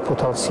توان و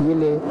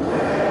پتانسیل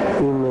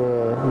این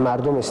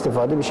مردم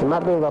استفاده بشه،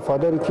 مردم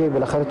وفاداری که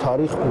بالاخره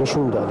تاریخ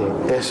نشون داده.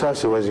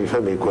 احساس وظیفه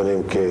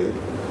میکنیم که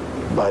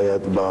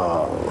باید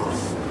با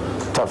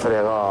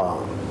تفرقه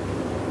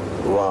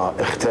و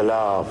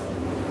اختلاف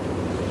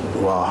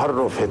و هر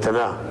نوع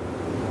فتنه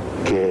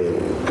که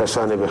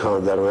کسانی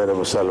بخوان در بین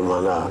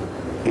مسلمانان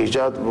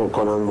ایجاد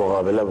بکنن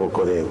مقابله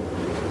بکنیم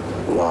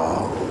و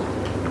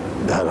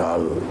در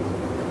حال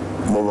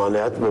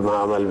ممانعت به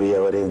معامل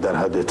بیاوریم در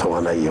حد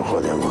توانایی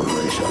خودمون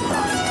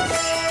انشاءالله.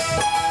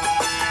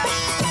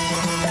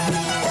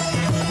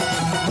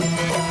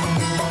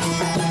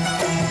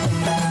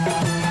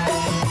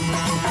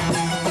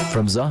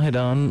 From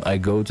Zahedan, I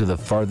go to the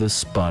farthest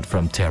spot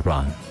from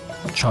Tehran,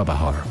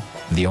 Chabahar,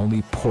 the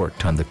only port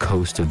on the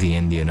coast of the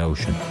Indian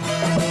Ocean.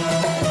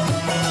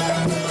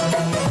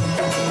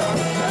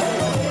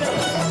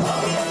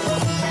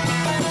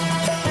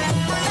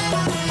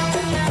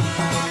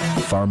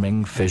 Farming,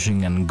 fishing,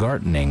 and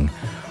gardening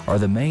are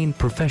the main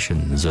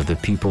professions of the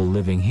people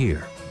living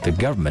here. The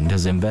government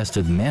has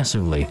invested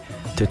massively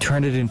to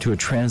turn it into a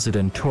transit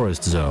and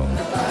tourist zone.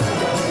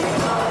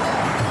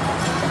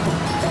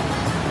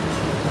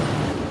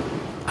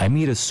 I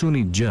meet a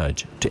Sunni judge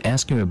to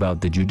ask him about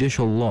the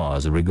judicial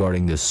laws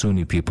regarding the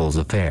Sunni people's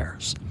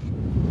affairs.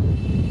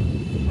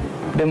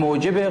 به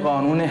موجب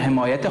قانون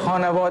حمایت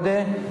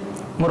خانواده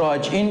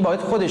مراجعین باید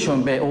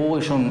خودشون به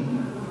حقوقشون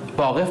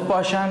واقف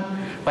باشن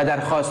و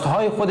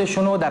درخواست‌های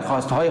خودشون و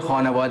درخواست‌های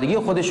خانوادگی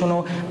خودشون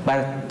رو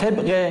بر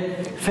طبق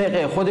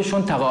فقه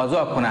خودشون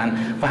تقاضا کنن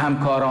و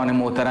همکاران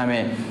محترم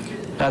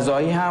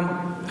قضایی هم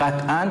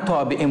قطعاً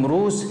تا به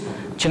امروز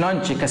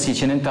چنانچه کسی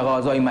چنین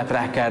تقاضایی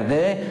مطرح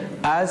کرده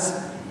از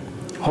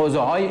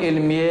حوزه‌های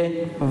علمیه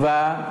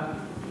و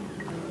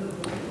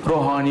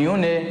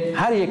روحانیون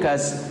هر یک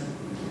از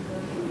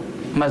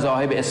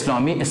مذاهب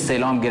اسلامی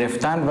استعلام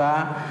گرفتن و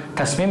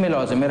تصمیم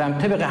لازمه را هم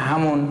طبق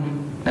همون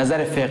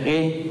نظر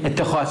فقهی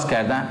اتخاذ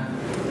کردن.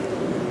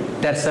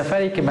 در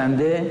سفری که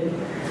بنده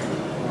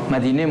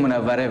مدینه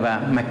منوره و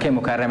مکه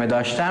مکرمه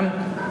داشتم،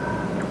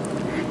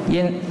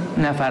 یه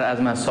نفر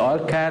از من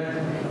سوال کرد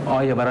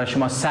آیا برای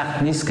شما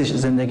سخت نیست که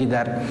زندگی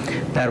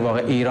در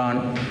واقع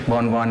ایران به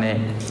عنوان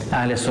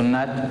اهل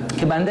سنت؟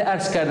 که بنده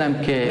عرض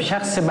کردم که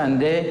شخص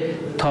بنده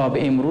تا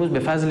به امروز به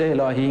فضل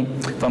الهی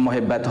و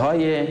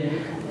محبت‌های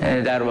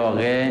در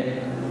واقع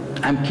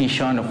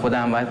همکیشان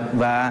خودم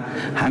و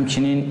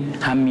همچنین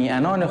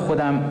هممیهنان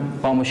خودم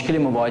با مشکلی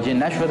مواجه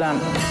نشدم.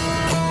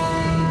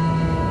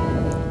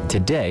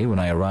 Today, when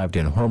I arrived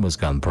in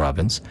Hormuzgan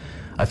province,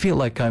 I feel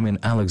like I'm in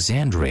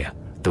Alexandria.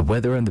 The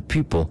weather and the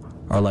people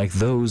are like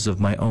those of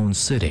my own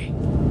city.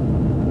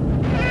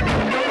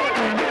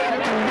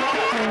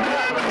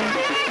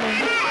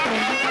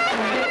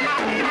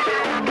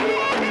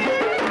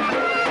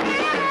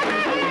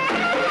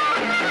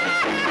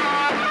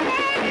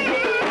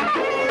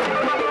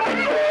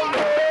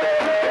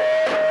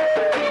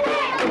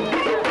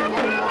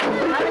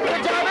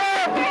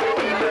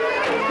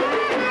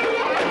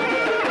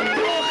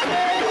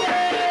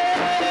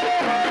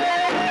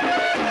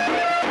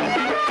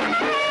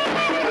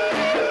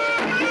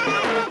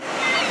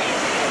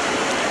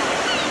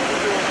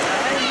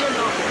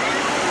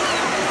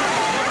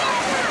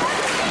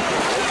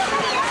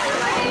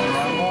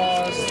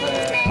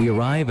 We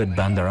arrive at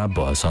Bandar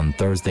Abbas on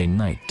Thursday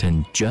night, and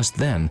just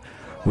then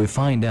we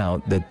find out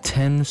that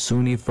 10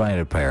 Sunni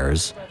Friday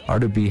prayers are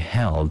to be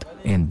held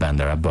in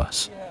Bandar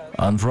Abbas.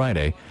 On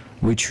Friday,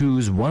 we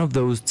choose one of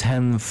those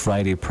 10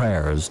 Friday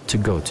prayers to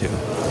go to.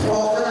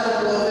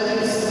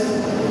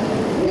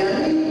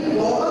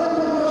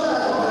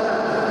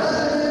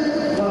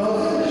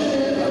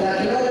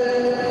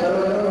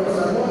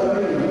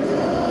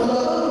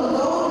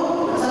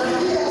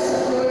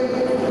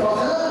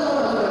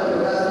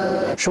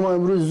 شما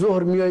امروز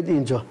ظهر میایید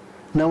اینجا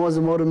نماز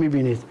ما رو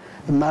میبینید،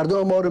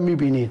 مردم ما رو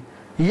میبینید،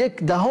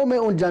 1/10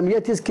 اون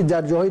جمعیتی است که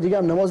در جاهای دیگه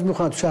هم نماز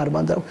میخونن تو شهر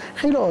بندر.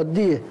 خیلی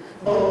عادیه.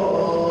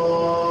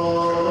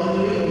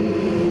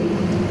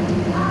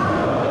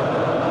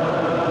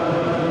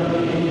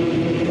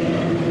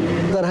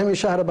 در همین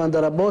شهر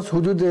بندرعباس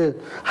حدود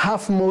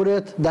 7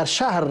 مورد در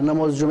شهر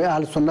نماز جمعه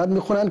اهل سنت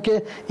میخونن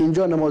که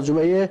اینجا نماز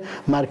جمعه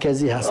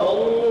مرکزی هست.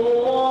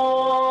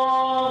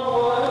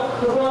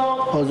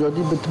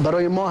 آزادی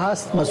برای ما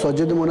هست،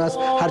 مساجدمون هست،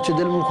 هر چه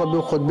دلمون میخواد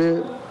به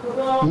خطبه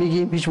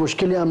میگیم، هیچ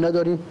مشکلی هم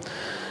نداریم.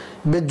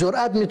 به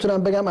جرئت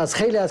میتونم بگم از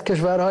خیلی از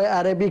کشورهای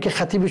عربی که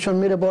خطیبشون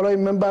میره بالای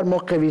منبر ما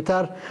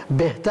قوی‌تر،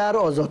 بهتر،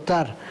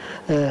 آزادتر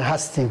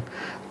هستیم.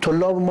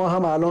 طلاب ما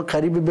هم الان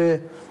قریب به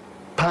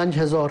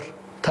 5000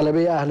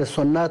 طلبه اهل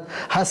سنت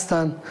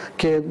هستند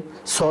که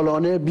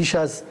سالانه بیش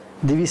از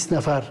 200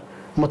 نفر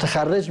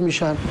متخرج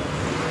میشن.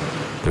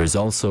 There is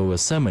also a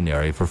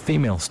seminary for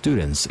female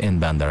students in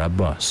Bandar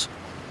Abbas.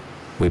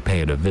 We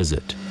paid a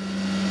visit.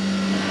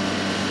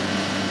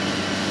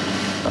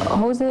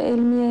 حوزه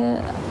علمی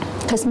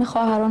قسم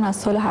خواهران از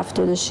سال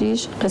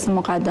 76 قسم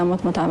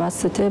مقدمات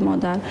متوسطه ما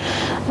در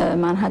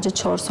منهج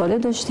 4 ساله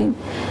داشتیم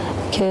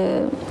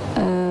که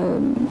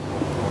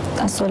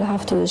از سال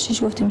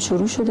 76 گفتیم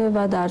شروع شده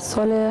و در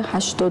سال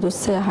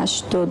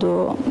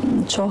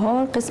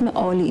 83-84 قسم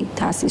عالی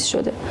تأسیس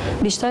شده.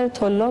 بیشتر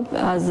طلاب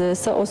از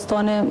 3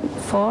 استان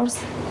فارس،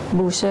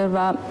 بوشهر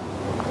و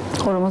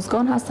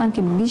هرمزگان هستن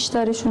که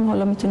بیشترشون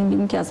حالا میتونیم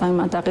بگیم که از همین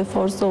منطقه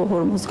فارس و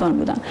هرمزگان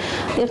بودن.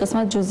 یه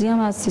قسمت جزئی هم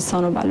از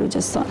سیستان و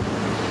بلوچستان.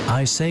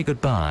 I say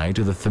goodbye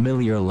to the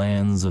familiar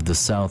lands of the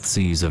South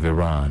Seas of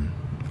Iran.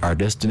 Our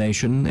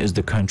destination is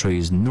the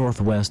country's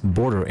northwest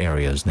border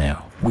areas now.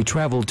 We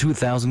travel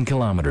 2,000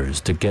 kilometers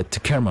to get to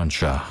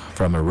Kermanshah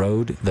from a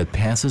road that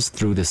passes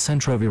through the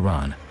center of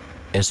Iran,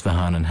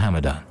 Isfahan and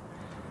Hamadan.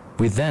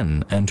 We then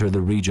enter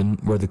the region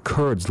where the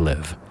Kurds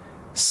live,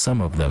 some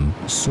of them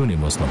Sunni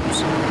Muslims.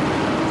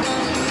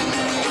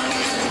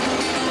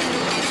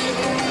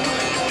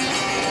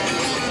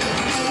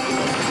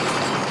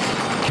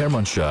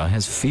 Kermanshah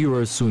has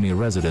fewer Sunni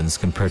residents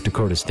compared to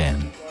Kurdistan,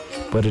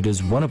 but it is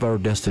one of our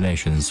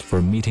destinations for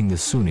meeting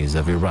the Sunnis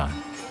of Iran.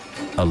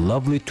 A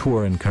lovely tour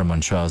in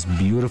Kermanshah's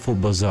beautiful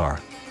bazaar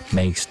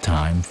makes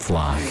time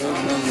fly.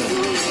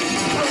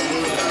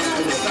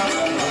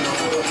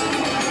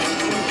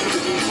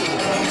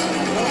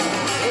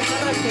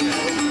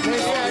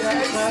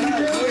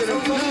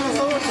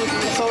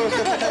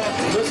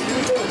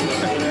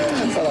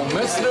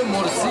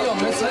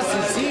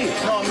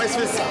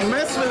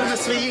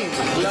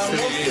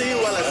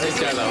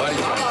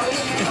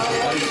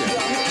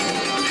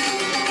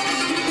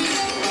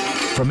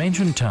 From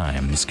ancient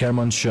times,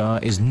 Kermanshah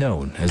is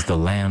known as the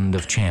land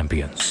of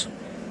champions.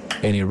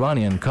 In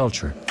Iranian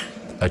culture,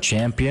 a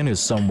champion is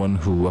someone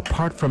who,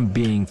 apart from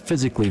being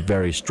physically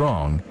very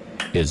strong,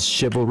 is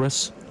chivalrous,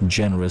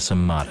 generous,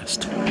 and modest.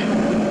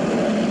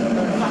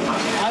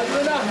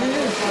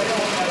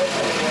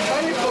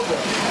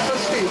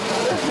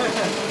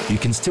 You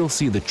can still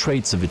see the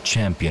traits of a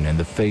champion in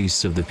the face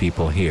of the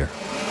people here.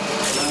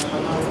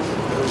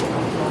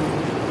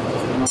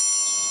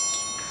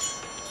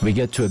 We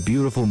get to a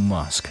beautiful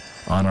mosque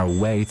on our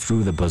way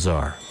through the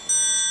bazaar.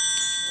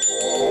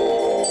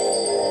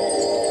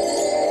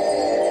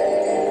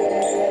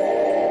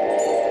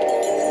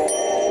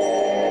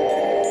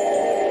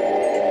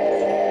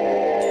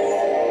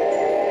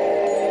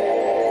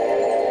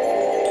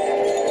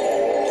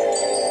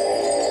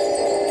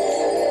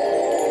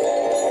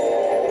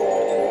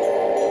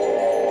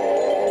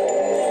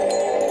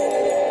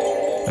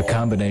 A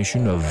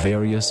combination of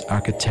various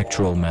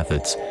architectural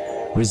methods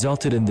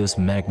resulted in this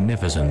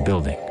magnificent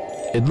building.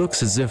 It looks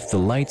as if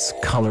the lights,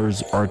 colors,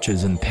 arches,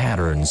 and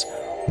patterns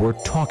were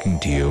talking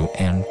to you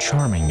and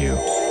charming you.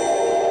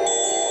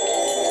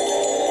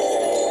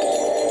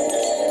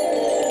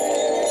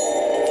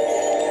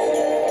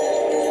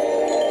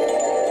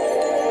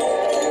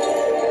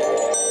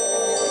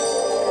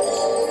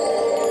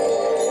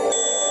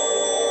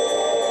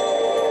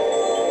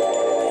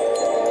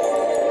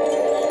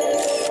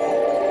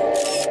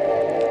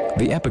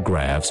 The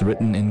epigraphs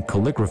written in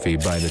calligraphy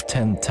by the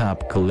 10 top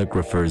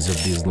calligraphers of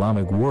the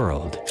Islamic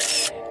world,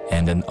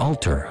 and an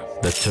altar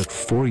that took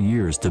 4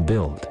 years to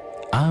build.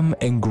 I'm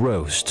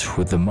engrossed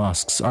with the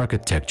mosque's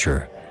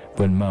architecture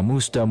when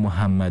Moustafa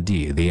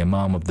Muhammadi, the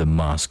imam of the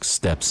mosque,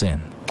 steps in.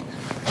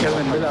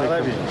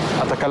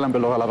 أتكلم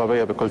باللغة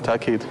العربية بكل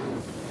تأكيد.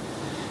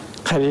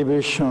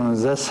 قریب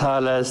 16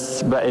 سال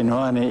است به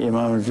عنوان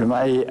امام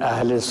جمعه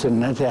اهل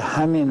سنت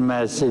همین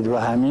مسجد و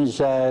همین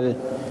شهر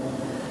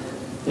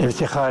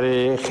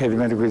افتخار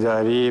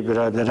خدمتگزاری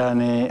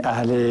برادران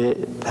اهل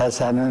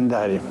تسنن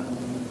داریم.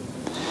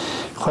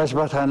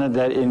 خوشبختانه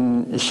در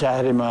این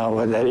شهر ما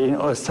و در این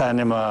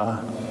استان ما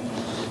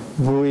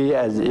بویی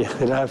از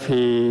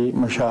اختلافی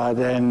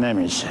مشاهده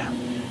نمیشه.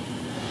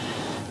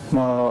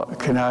 ما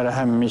کنار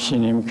هم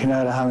میشینیم،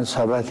 کنار هم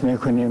صحبت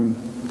میکنیم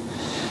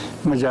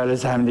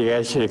مجالس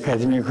همدیگر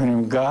شرکت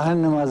میکنیم، گاه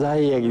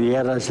نمازهای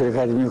یکدیگر را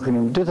شرکت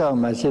میکنیم. 2 تا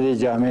مسجد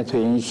جامع تو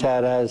این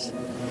شهر است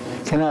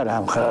کنار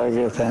هم قرار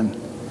گرفتن.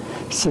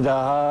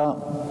 صداها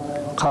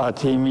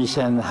قاطی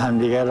میشن،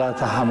 همدیگر را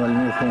تحمل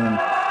میکنیم.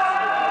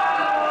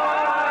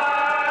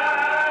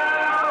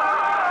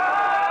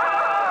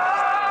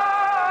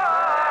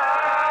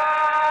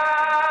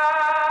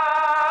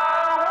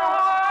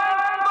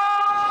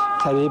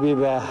 قریبی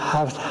به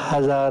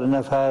 7000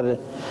 نفر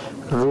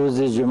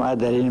روز جمعه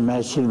در این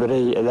مسجد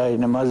برای ادای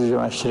نماز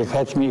جمعه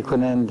شرکت می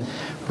کنند.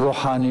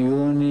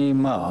 روحانیون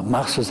ما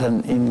مخصوصا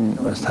این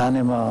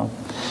استان ما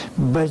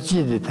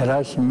بجد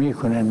تلاش می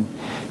کنند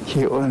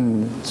که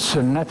اون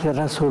سنت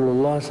رسول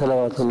الله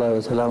صلوات الله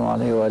و سلام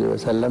علیه و آله و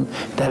سلم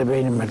در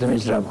بین مردم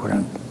اجرا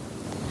کنند.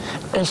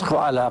 عشق و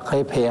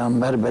علاقه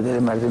پیامبر به دل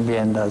مردم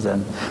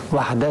بیندازند.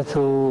 وحدت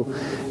و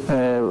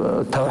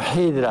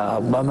توحید را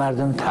با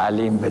مردم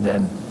تعلیم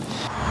بدن.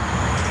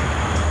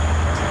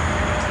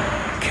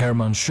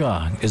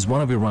 Kermanshah is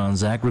one of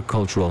Iran's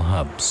agricultural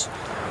hubs.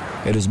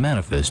 It is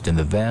manifest in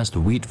the vast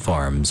wheat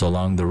farms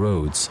along the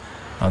roads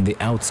on the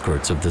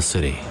outskirts of the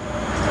city.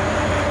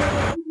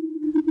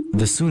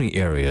 The Sunni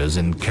areas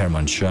in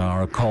Kermanshah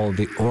are called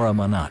the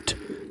Oramanat,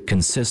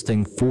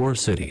 consisting 4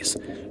 cities: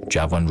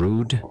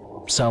 Javanrud,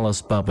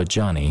 Salas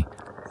Babajani,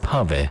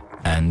 Pave,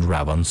 and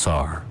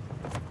Ravansar.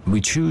 We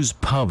choose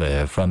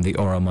Pave from the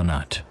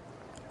Oramanat,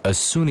 a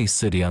Sunni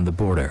city on the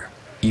border.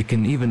 You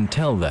can even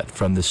tell that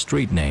from the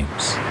street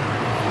names.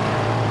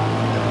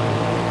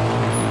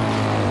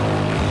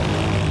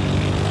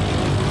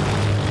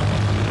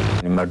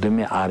 مردم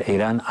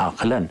ایران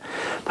عاقلا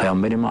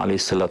پیامبر ما علیه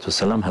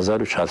السلام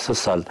 1400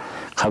 سال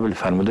قبل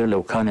فرموده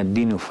لو کان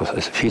الدین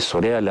فی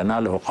سوریه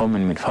لناله قوم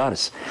من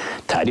فارس.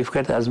 تعریف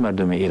کرد از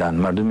مردم ایران.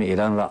 مردم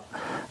ایران را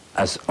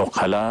از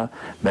عقلا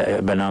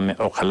به نام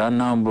عقلا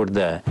نام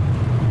برده.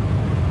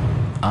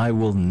 I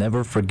will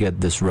never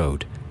forget this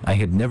road. I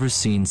had never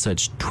seen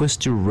such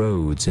twisty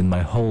roads in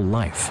my whole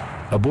life.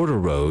 A border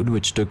road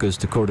which took us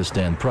to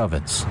Kurdistan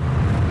province.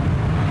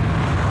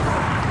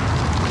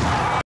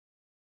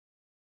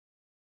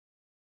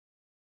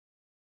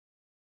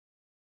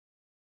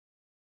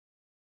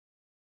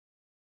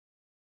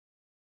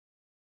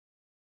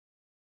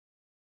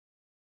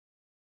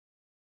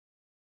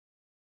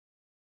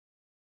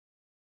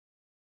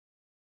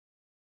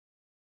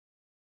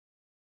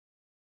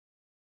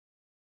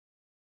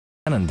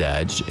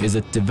 Sanandaj is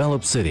a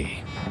developed city.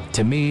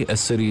 To me, a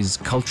city's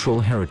cultural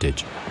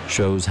heritage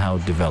shows how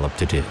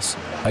developed it is.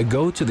 I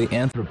go to the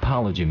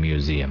Anthropology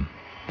Museum.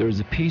 There is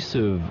a piece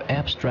of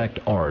abstract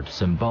art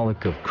symbolic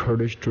of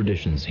Kurdish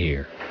traditions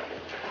here.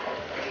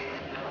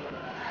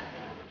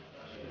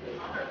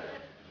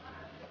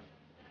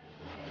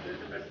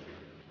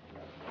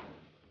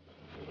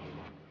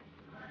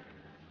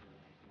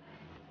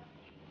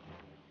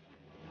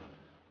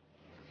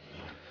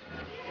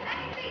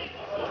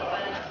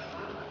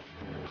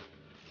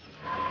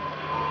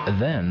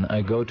 Then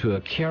I go to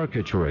a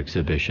caricature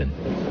exhibition.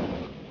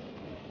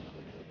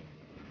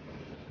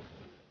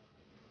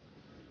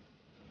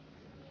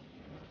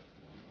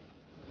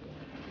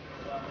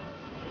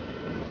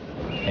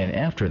 And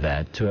after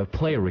that to a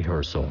play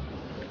rehearsal.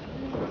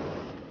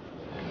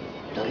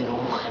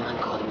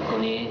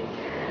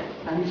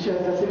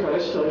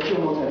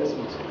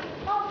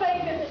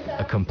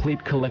 A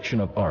complete collection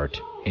of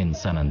art in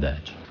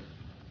Sanandaj.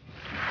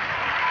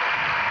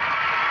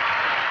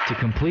 To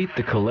complete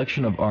the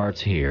collection of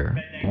arts here,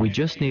 we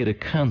just need a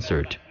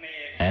concert,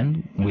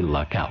 and we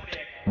luck out.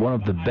 One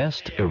of the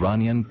best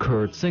Iranian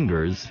Kurd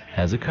singers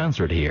has a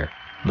concert here.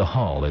 The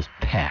hall is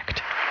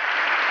packed.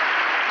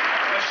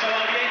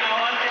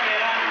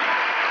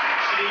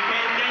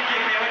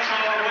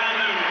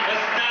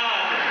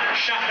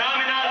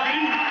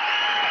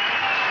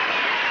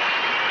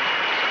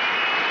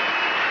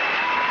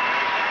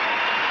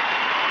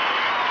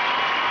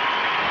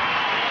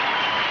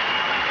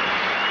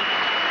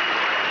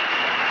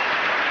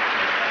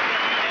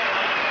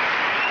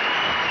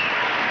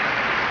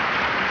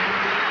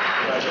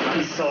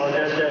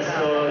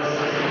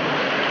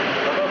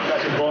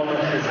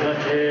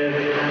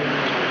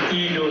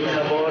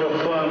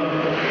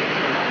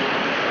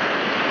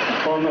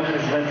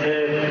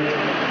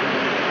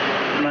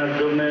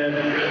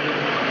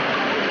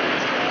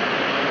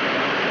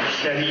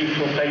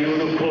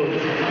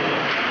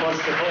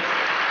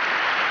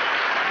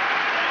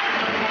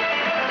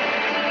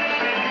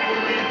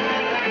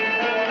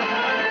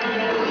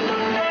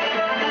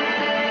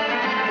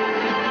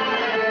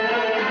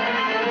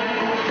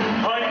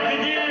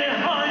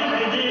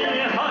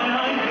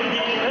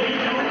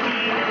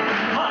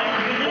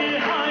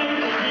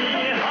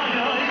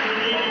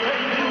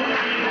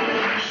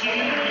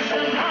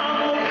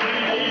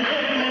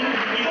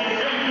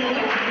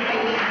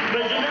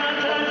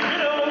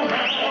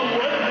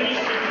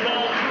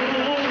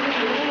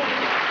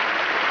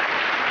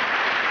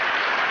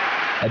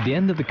 At the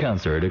end of the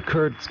concert, a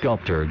Kurd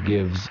sculptor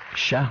gives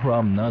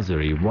Shahram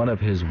Nazari one of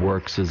his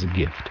works as a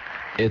gift.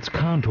 Its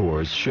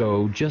contours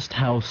show just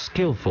how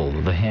skillful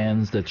the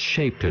hands that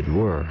shaped it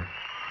were.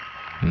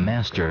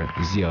 Master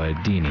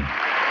Ziauddini.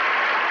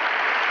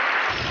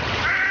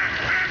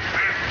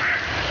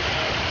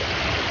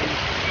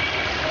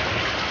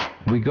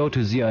 We go to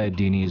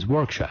Ziauddini's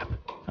workshop,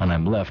 and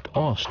I'm left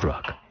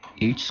awestruck.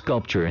 Each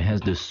sculpture has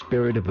the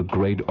spirit of a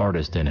great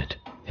artist in it.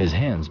 His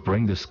hands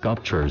bring the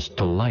sculptures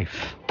to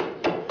life.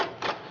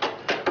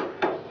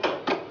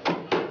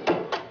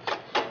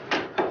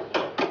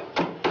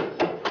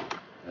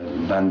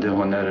 بنده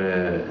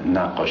هنر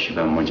نقاشی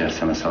و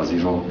مجسمه سازی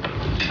رو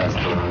از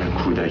دوران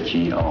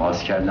کودکی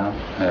آغاز کردم،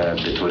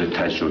 به طور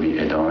تجربی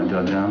ادامه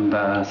دادم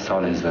و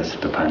سال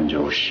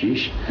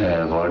 1356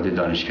 وارد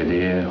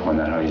دانشکده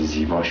هنرهای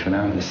زیبا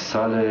شدم.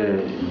 سال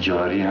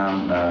جاری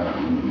هم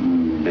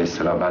به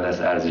اصطلاح بعد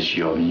از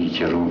ارزشیابی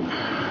که رو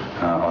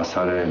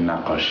آثار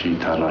نقاشی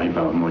طراحی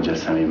و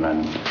مجسمه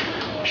من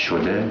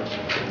شده،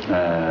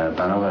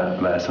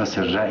 بر اساس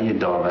رأی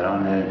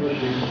داوران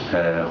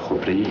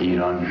خبره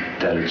ایران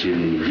درجه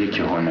 1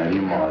 هنری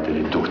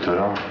معادل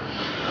دکترا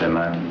به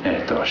من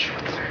اهدا شد.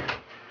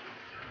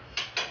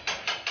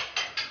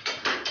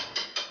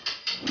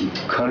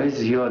 کار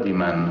زیادی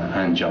من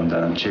انجام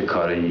دادم، چه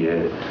کاری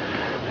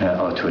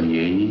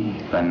آتلیه‌ای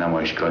و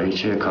نمایشگاهی،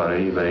 چه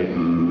کاری برای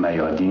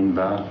میادین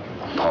و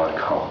پارک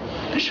ها.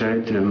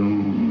 شاید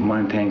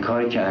مهمترین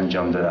کاری که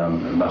انجام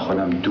دادم و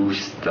خودم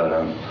دوست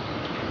دارم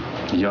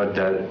یا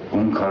در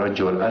اون کارا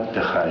جرأت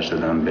به خرج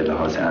دادم به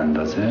لحاظ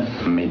اندازه،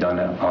 میدان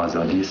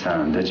آزادی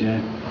سنندج،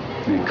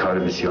 کار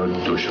بسیار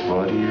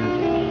دشواریه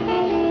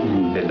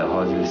به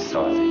لحاظ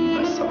سازی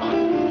و ساخت.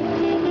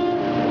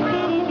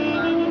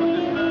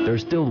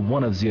 There's still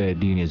one of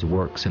Ziauddini's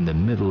works in the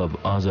middle of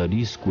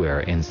Azadi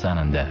Square in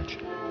Sanandaj.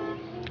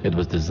 It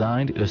was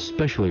designed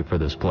especially for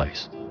this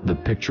place. The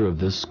picture of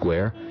this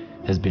square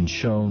has been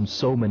shown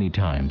so many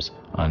times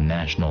on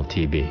national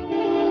TV.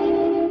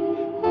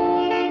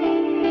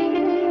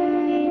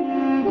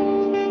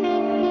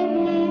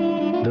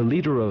 The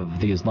leader of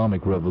the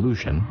Islamic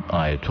Revolution,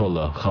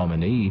 Ayatollah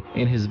Khamenei,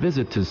 in his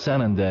visit to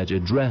Sanandaj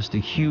addressed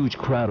a huge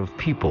crowd of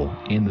people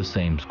in the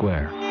same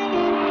square.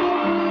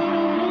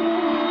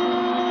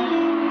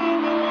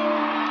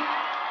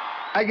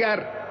 اگر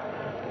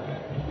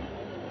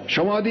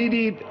شما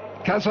دیدید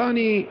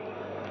کسانی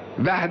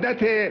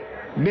وحدت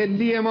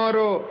ملی ما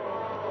رو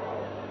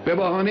به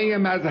بهانه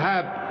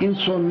مذهب، این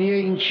سنی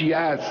این شیعه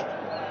است،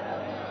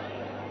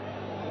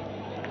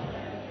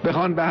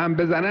 بخوان به هم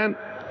بزنن،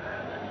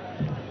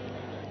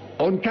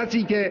 اون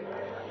کسی که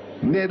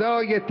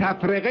ندای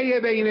تفرقه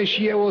بین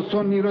شیعه و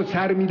سنی رو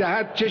سر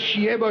میدهد، چه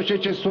شیعه باشه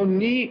چه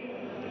سنی،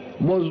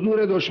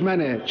 مزدور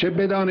دشمنه، چه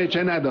بدانه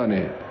چه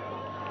ندانه.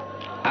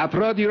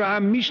 افرادی رو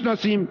هم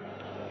میشناسیم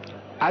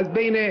از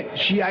بین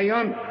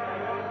شیعیان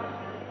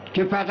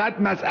که فقط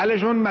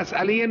مسئلهشون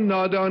مسئله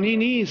نادانی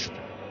نیست،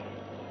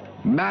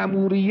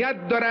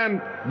 مأموریت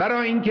دارن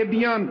برای اینکه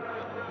بیان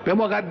به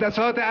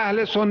مقدسات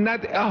اهل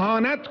سنت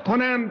اهانت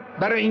کنن،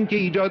 برای اینکه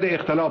ایجاد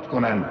اختلاف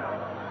کنن.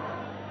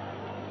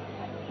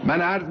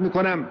 من عرض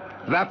میکنم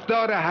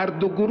رفتار هر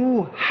دو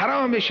گروه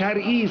حرام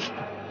شرعی است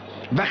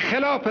و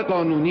خلاف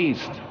قانونی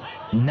است.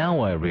 Now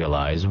I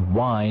realize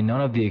why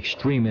none of the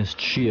extremist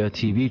Shia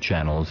TV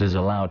channels is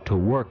allowed to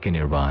work in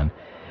Iran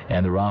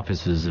and their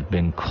offices have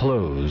been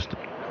closed.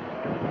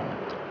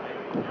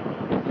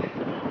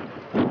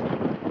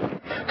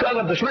 تو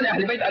اگر دشمن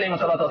اهل بیت علیهم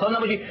السلام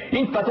نباشی،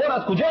 این فتوا را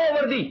از کجا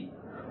آوردی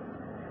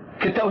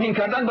که توهین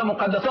کردن به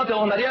مقدسات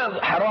عمریه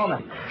حرامه؟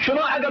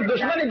 شما اگر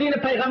دشمن دین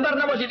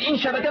پیغمبر نباشید، این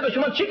شبکه به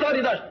شما چی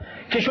کاری داشت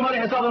که شما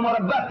حساب ما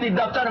را بستید،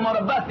 دفتر ما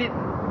را بستید؟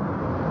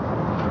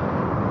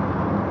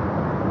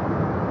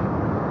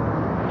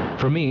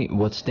 For me,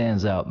 what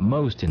stands out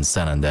most in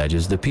Sanandaj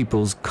is the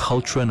people's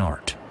culture and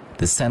art.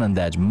 The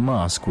Sanandaj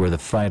Mosque, where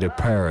the Friday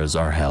prayers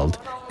are held,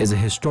 is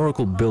a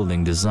historical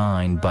building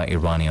designed by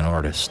Iranian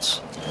artists.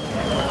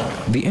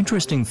 The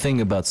interesting thing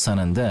about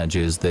Sanandaj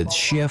is that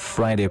Shia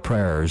Friday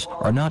prayers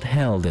are not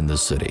held in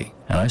the city,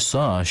 and I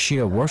saw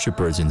Shia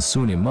worshippers in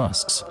Sunni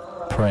mosques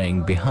praying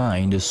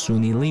behind a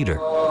Sunni leader.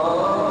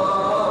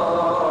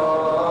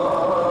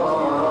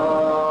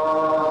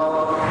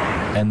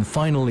 And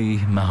finally,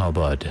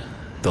 Mahabad,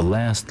 the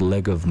last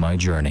leg of my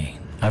journey.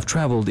 I've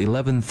traveled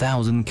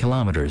 11,000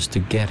 kilometers to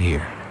get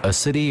here, a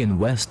city in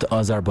West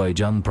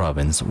Azerbaijan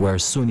province where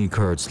Sunni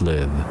Kurds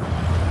live.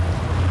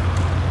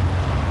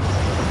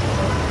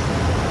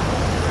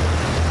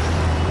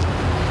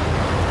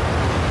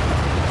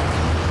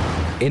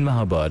 In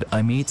Mahabad,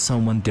 I meet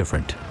someone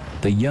different,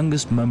 the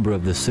youngest member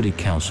of the city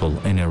council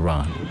in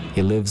Iran.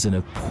 He lives in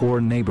a poor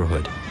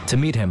neighborhood. To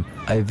meet him,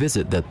 I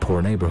visit that poor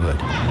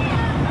neighborhood.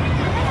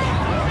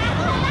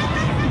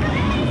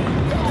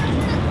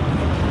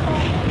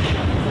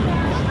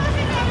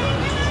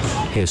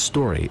 His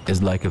story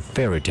is like a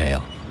fairy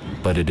tale,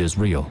 but it is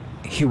real.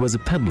 He was a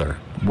peddler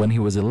when he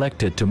was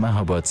elected to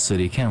Mahabad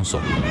City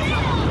Council.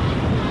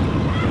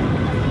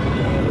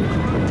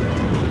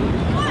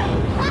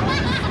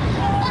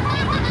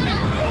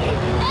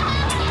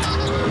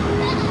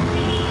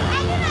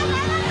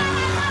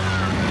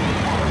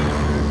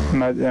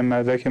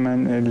 مدرک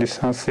من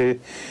لیسانس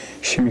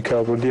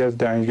شیمیکابردی از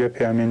دانشگاه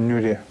پیامین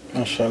نوریه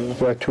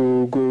و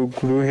تو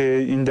گروه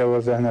این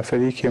 12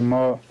 نفری که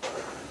ما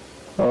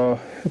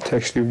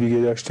تشریف دیگه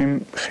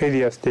داشتیم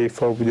خیلی از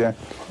طیفا بودن.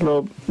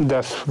 حالا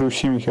دست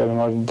فروشی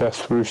میکردم،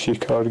 دست فروشی،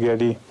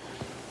 کارگری،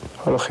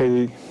 حالا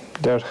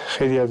در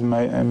خیلی از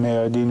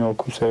میادین و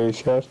کوسه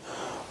شهر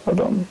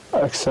حالا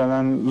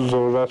اکثرا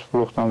ذرت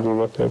فروختم،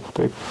 ذرت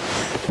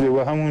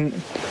و همون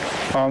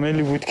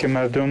عاملی بود که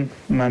مردم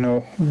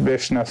منو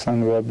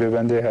بشناسن و به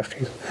بنده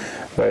حقیق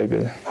رای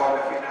بدن.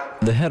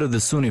 The head of the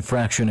Sunni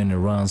fraction in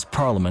Iran's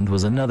parliament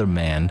was another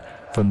man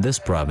from this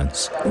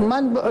province.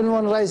 من به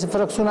عنوان رئیس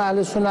فراکسیون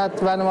اهل سنت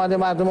و نماینده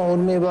مردم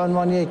ارومیه به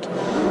عنوان یک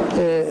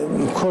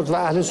کرد و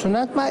اهل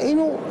سنت، من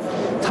اینو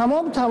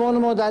تمام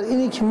ما در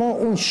اینی که ما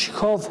اون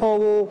شکاف ها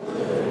و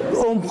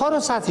عمق‌ها رو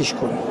سطحش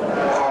کنیم.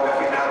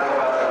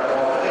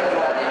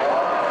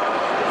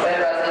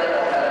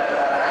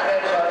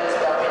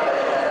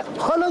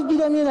 حالا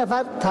گیرم یه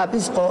نفر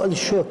تبعیض قائل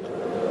شد،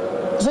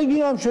 اصلا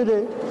گیرم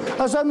شده،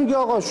 اصلا میگه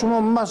آقا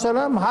شما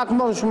مثلا حق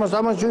مال شماست،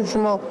 اما چون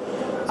شما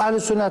اهل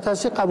سنت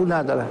هستی قبول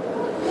ندارن.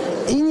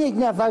 این یک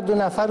نفر دو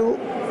نفر رو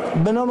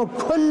به نام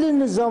کل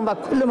نظام و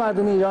کل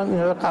مردم ایران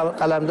اینا رو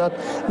قلمداد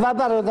و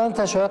برادران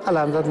تشیع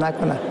قلمداد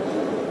نکنن.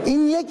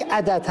 این یک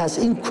عدد هست،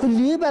 این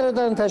کلیه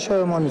برادران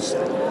تشیع ما نیست.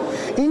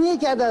 این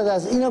یک عدد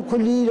است، اینا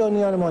کلیه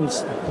ایرانیان ما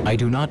نیست. I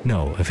do not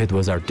know if it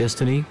was our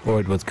destiny or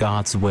it was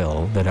God's will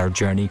that our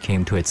journey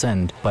came to its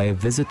end by a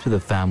visit to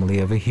the family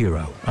of a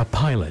hero, a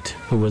pilot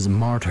who was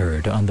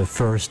martyred on the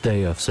first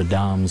day of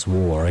Saddam's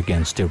war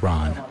against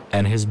Iran,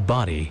 and his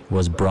body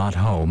was brought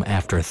home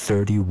after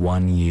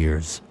 31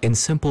 years. In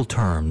simple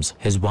terms,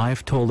 his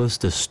wife told us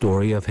the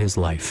story of his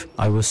life.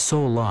 I was so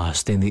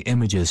lost in the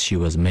images she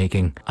was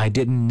making, I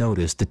didn't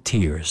notice the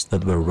tears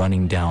that were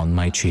running down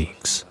my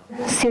cheeks.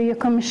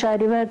 31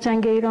 شهریور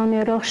جنگ ایران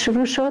عراق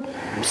شروع شد.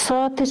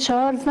 ساعت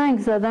 4 زنگ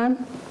زدن،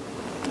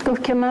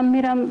 گفت که من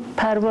میرم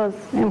پرواز،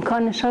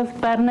 امکانش هست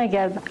بر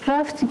نگردم.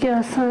 رفت دیگه،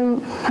 اصلا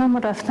هم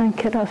رفتن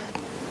که رفت،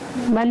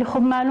 ولی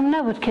خب معلوم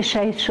نبود که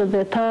شهید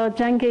شده. تا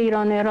جنگ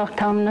ایران عراق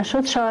تمام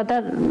نشد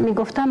شهادت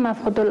میگفتن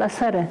مفقود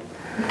الاثره.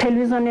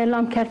 تلویزیون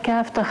اعلام کرد که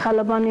 7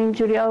 خلبان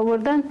اینجوری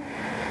آوردن.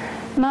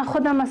 من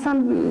خودم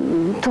اصلا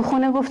تو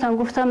خونه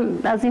گفتم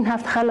از این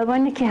 7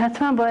 خلبانی که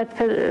حتما باید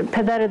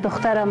پدر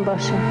دخترم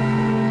باشه.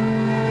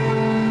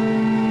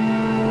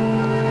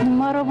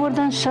 ما رو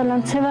بردن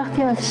شلمچه.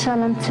 وقتی از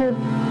شلمچه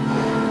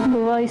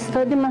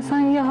وایستادیم مثلا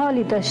یه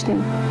حالی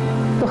داشتیم.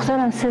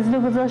 دخترم سجده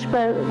گذاشت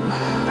به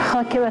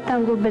خاک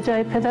وطن، گفت به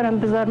جای پدرم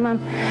بذار من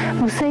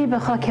بوسه‌ای به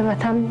خاک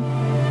وطن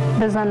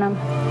بزنم.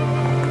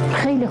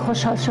 خیلی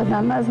خوشحال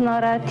شدم، از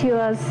ناراحتی و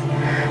از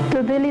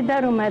دودلی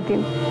در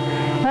اومدیم.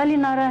 ولی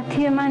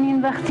ناراحتی من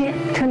این وقتی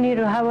تو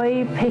نیرو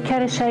هوایی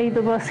پیکر شهید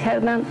رو باز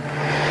کردن،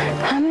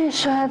 همه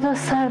شهدا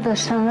سر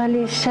داشتن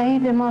ولی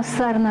شهید ما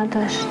سر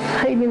نداشت.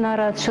 خیلی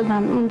ناراحت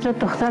شدم. اونجا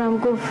دخترم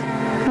گفت،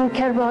 رو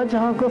کرد به حاجه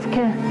ها، گفت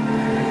که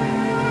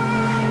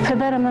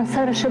پدر من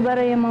سرشو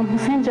برای امام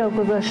حسین جا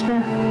گذاشته.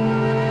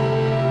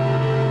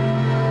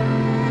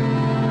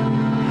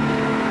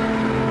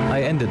 I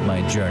ended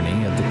my journey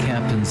at the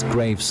captain's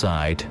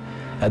gravesite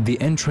at the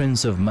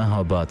entrance of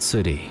Mahabad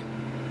city.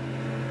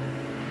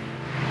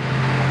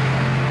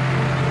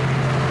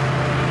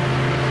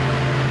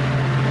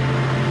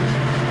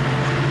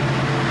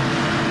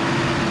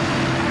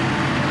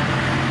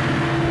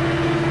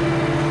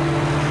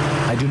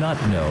 I do not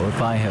know if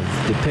I have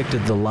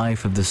depicted the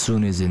life of the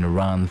Sunnis in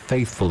Iran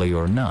faithfully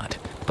or not,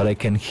 but I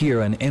can hear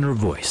an inner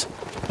voice,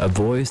 a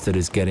voice that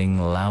is getting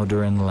louder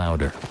and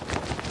louder.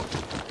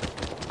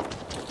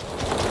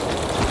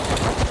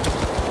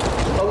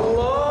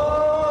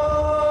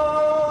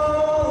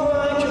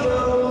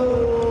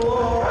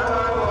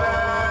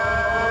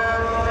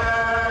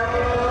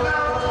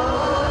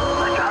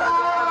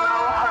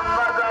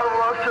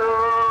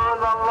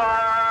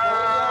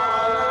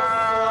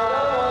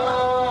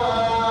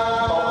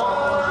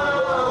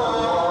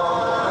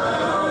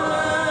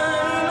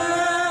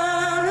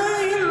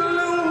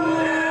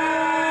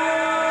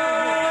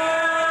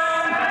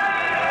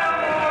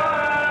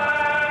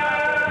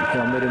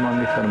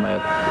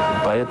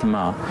 باید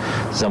ما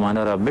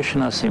زمانه را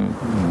بشناسیم،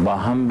 با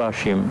هم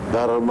باشیم.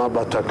 در ما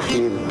با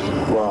تکفیر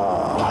و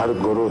هر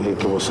گروهی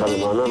که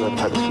مسلمانان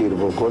تکفیر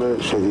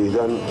بکنه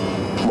شدیداً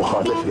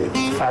مخالفه.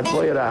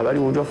 فتوای رهبری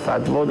اونجا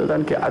فتوا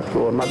دادن که عطف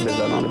حرمت به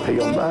زنان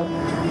پیامبر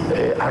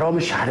حرام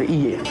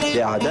شرعیه.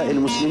 لأعداء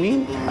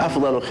المسلمين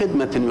أفضل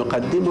خدمة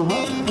يقدمها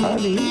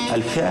هذه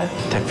الفئة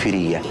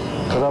التكفيرية.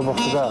 تو را با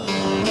خدا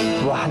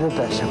وحدت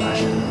داشته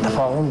باشه،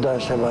 تفاهم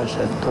داشته باشه.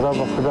 تو را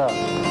با خدا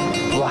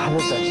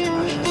وحدت داشته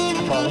باشه،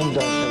 تفاهم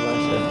داشته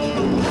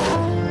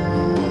باشه.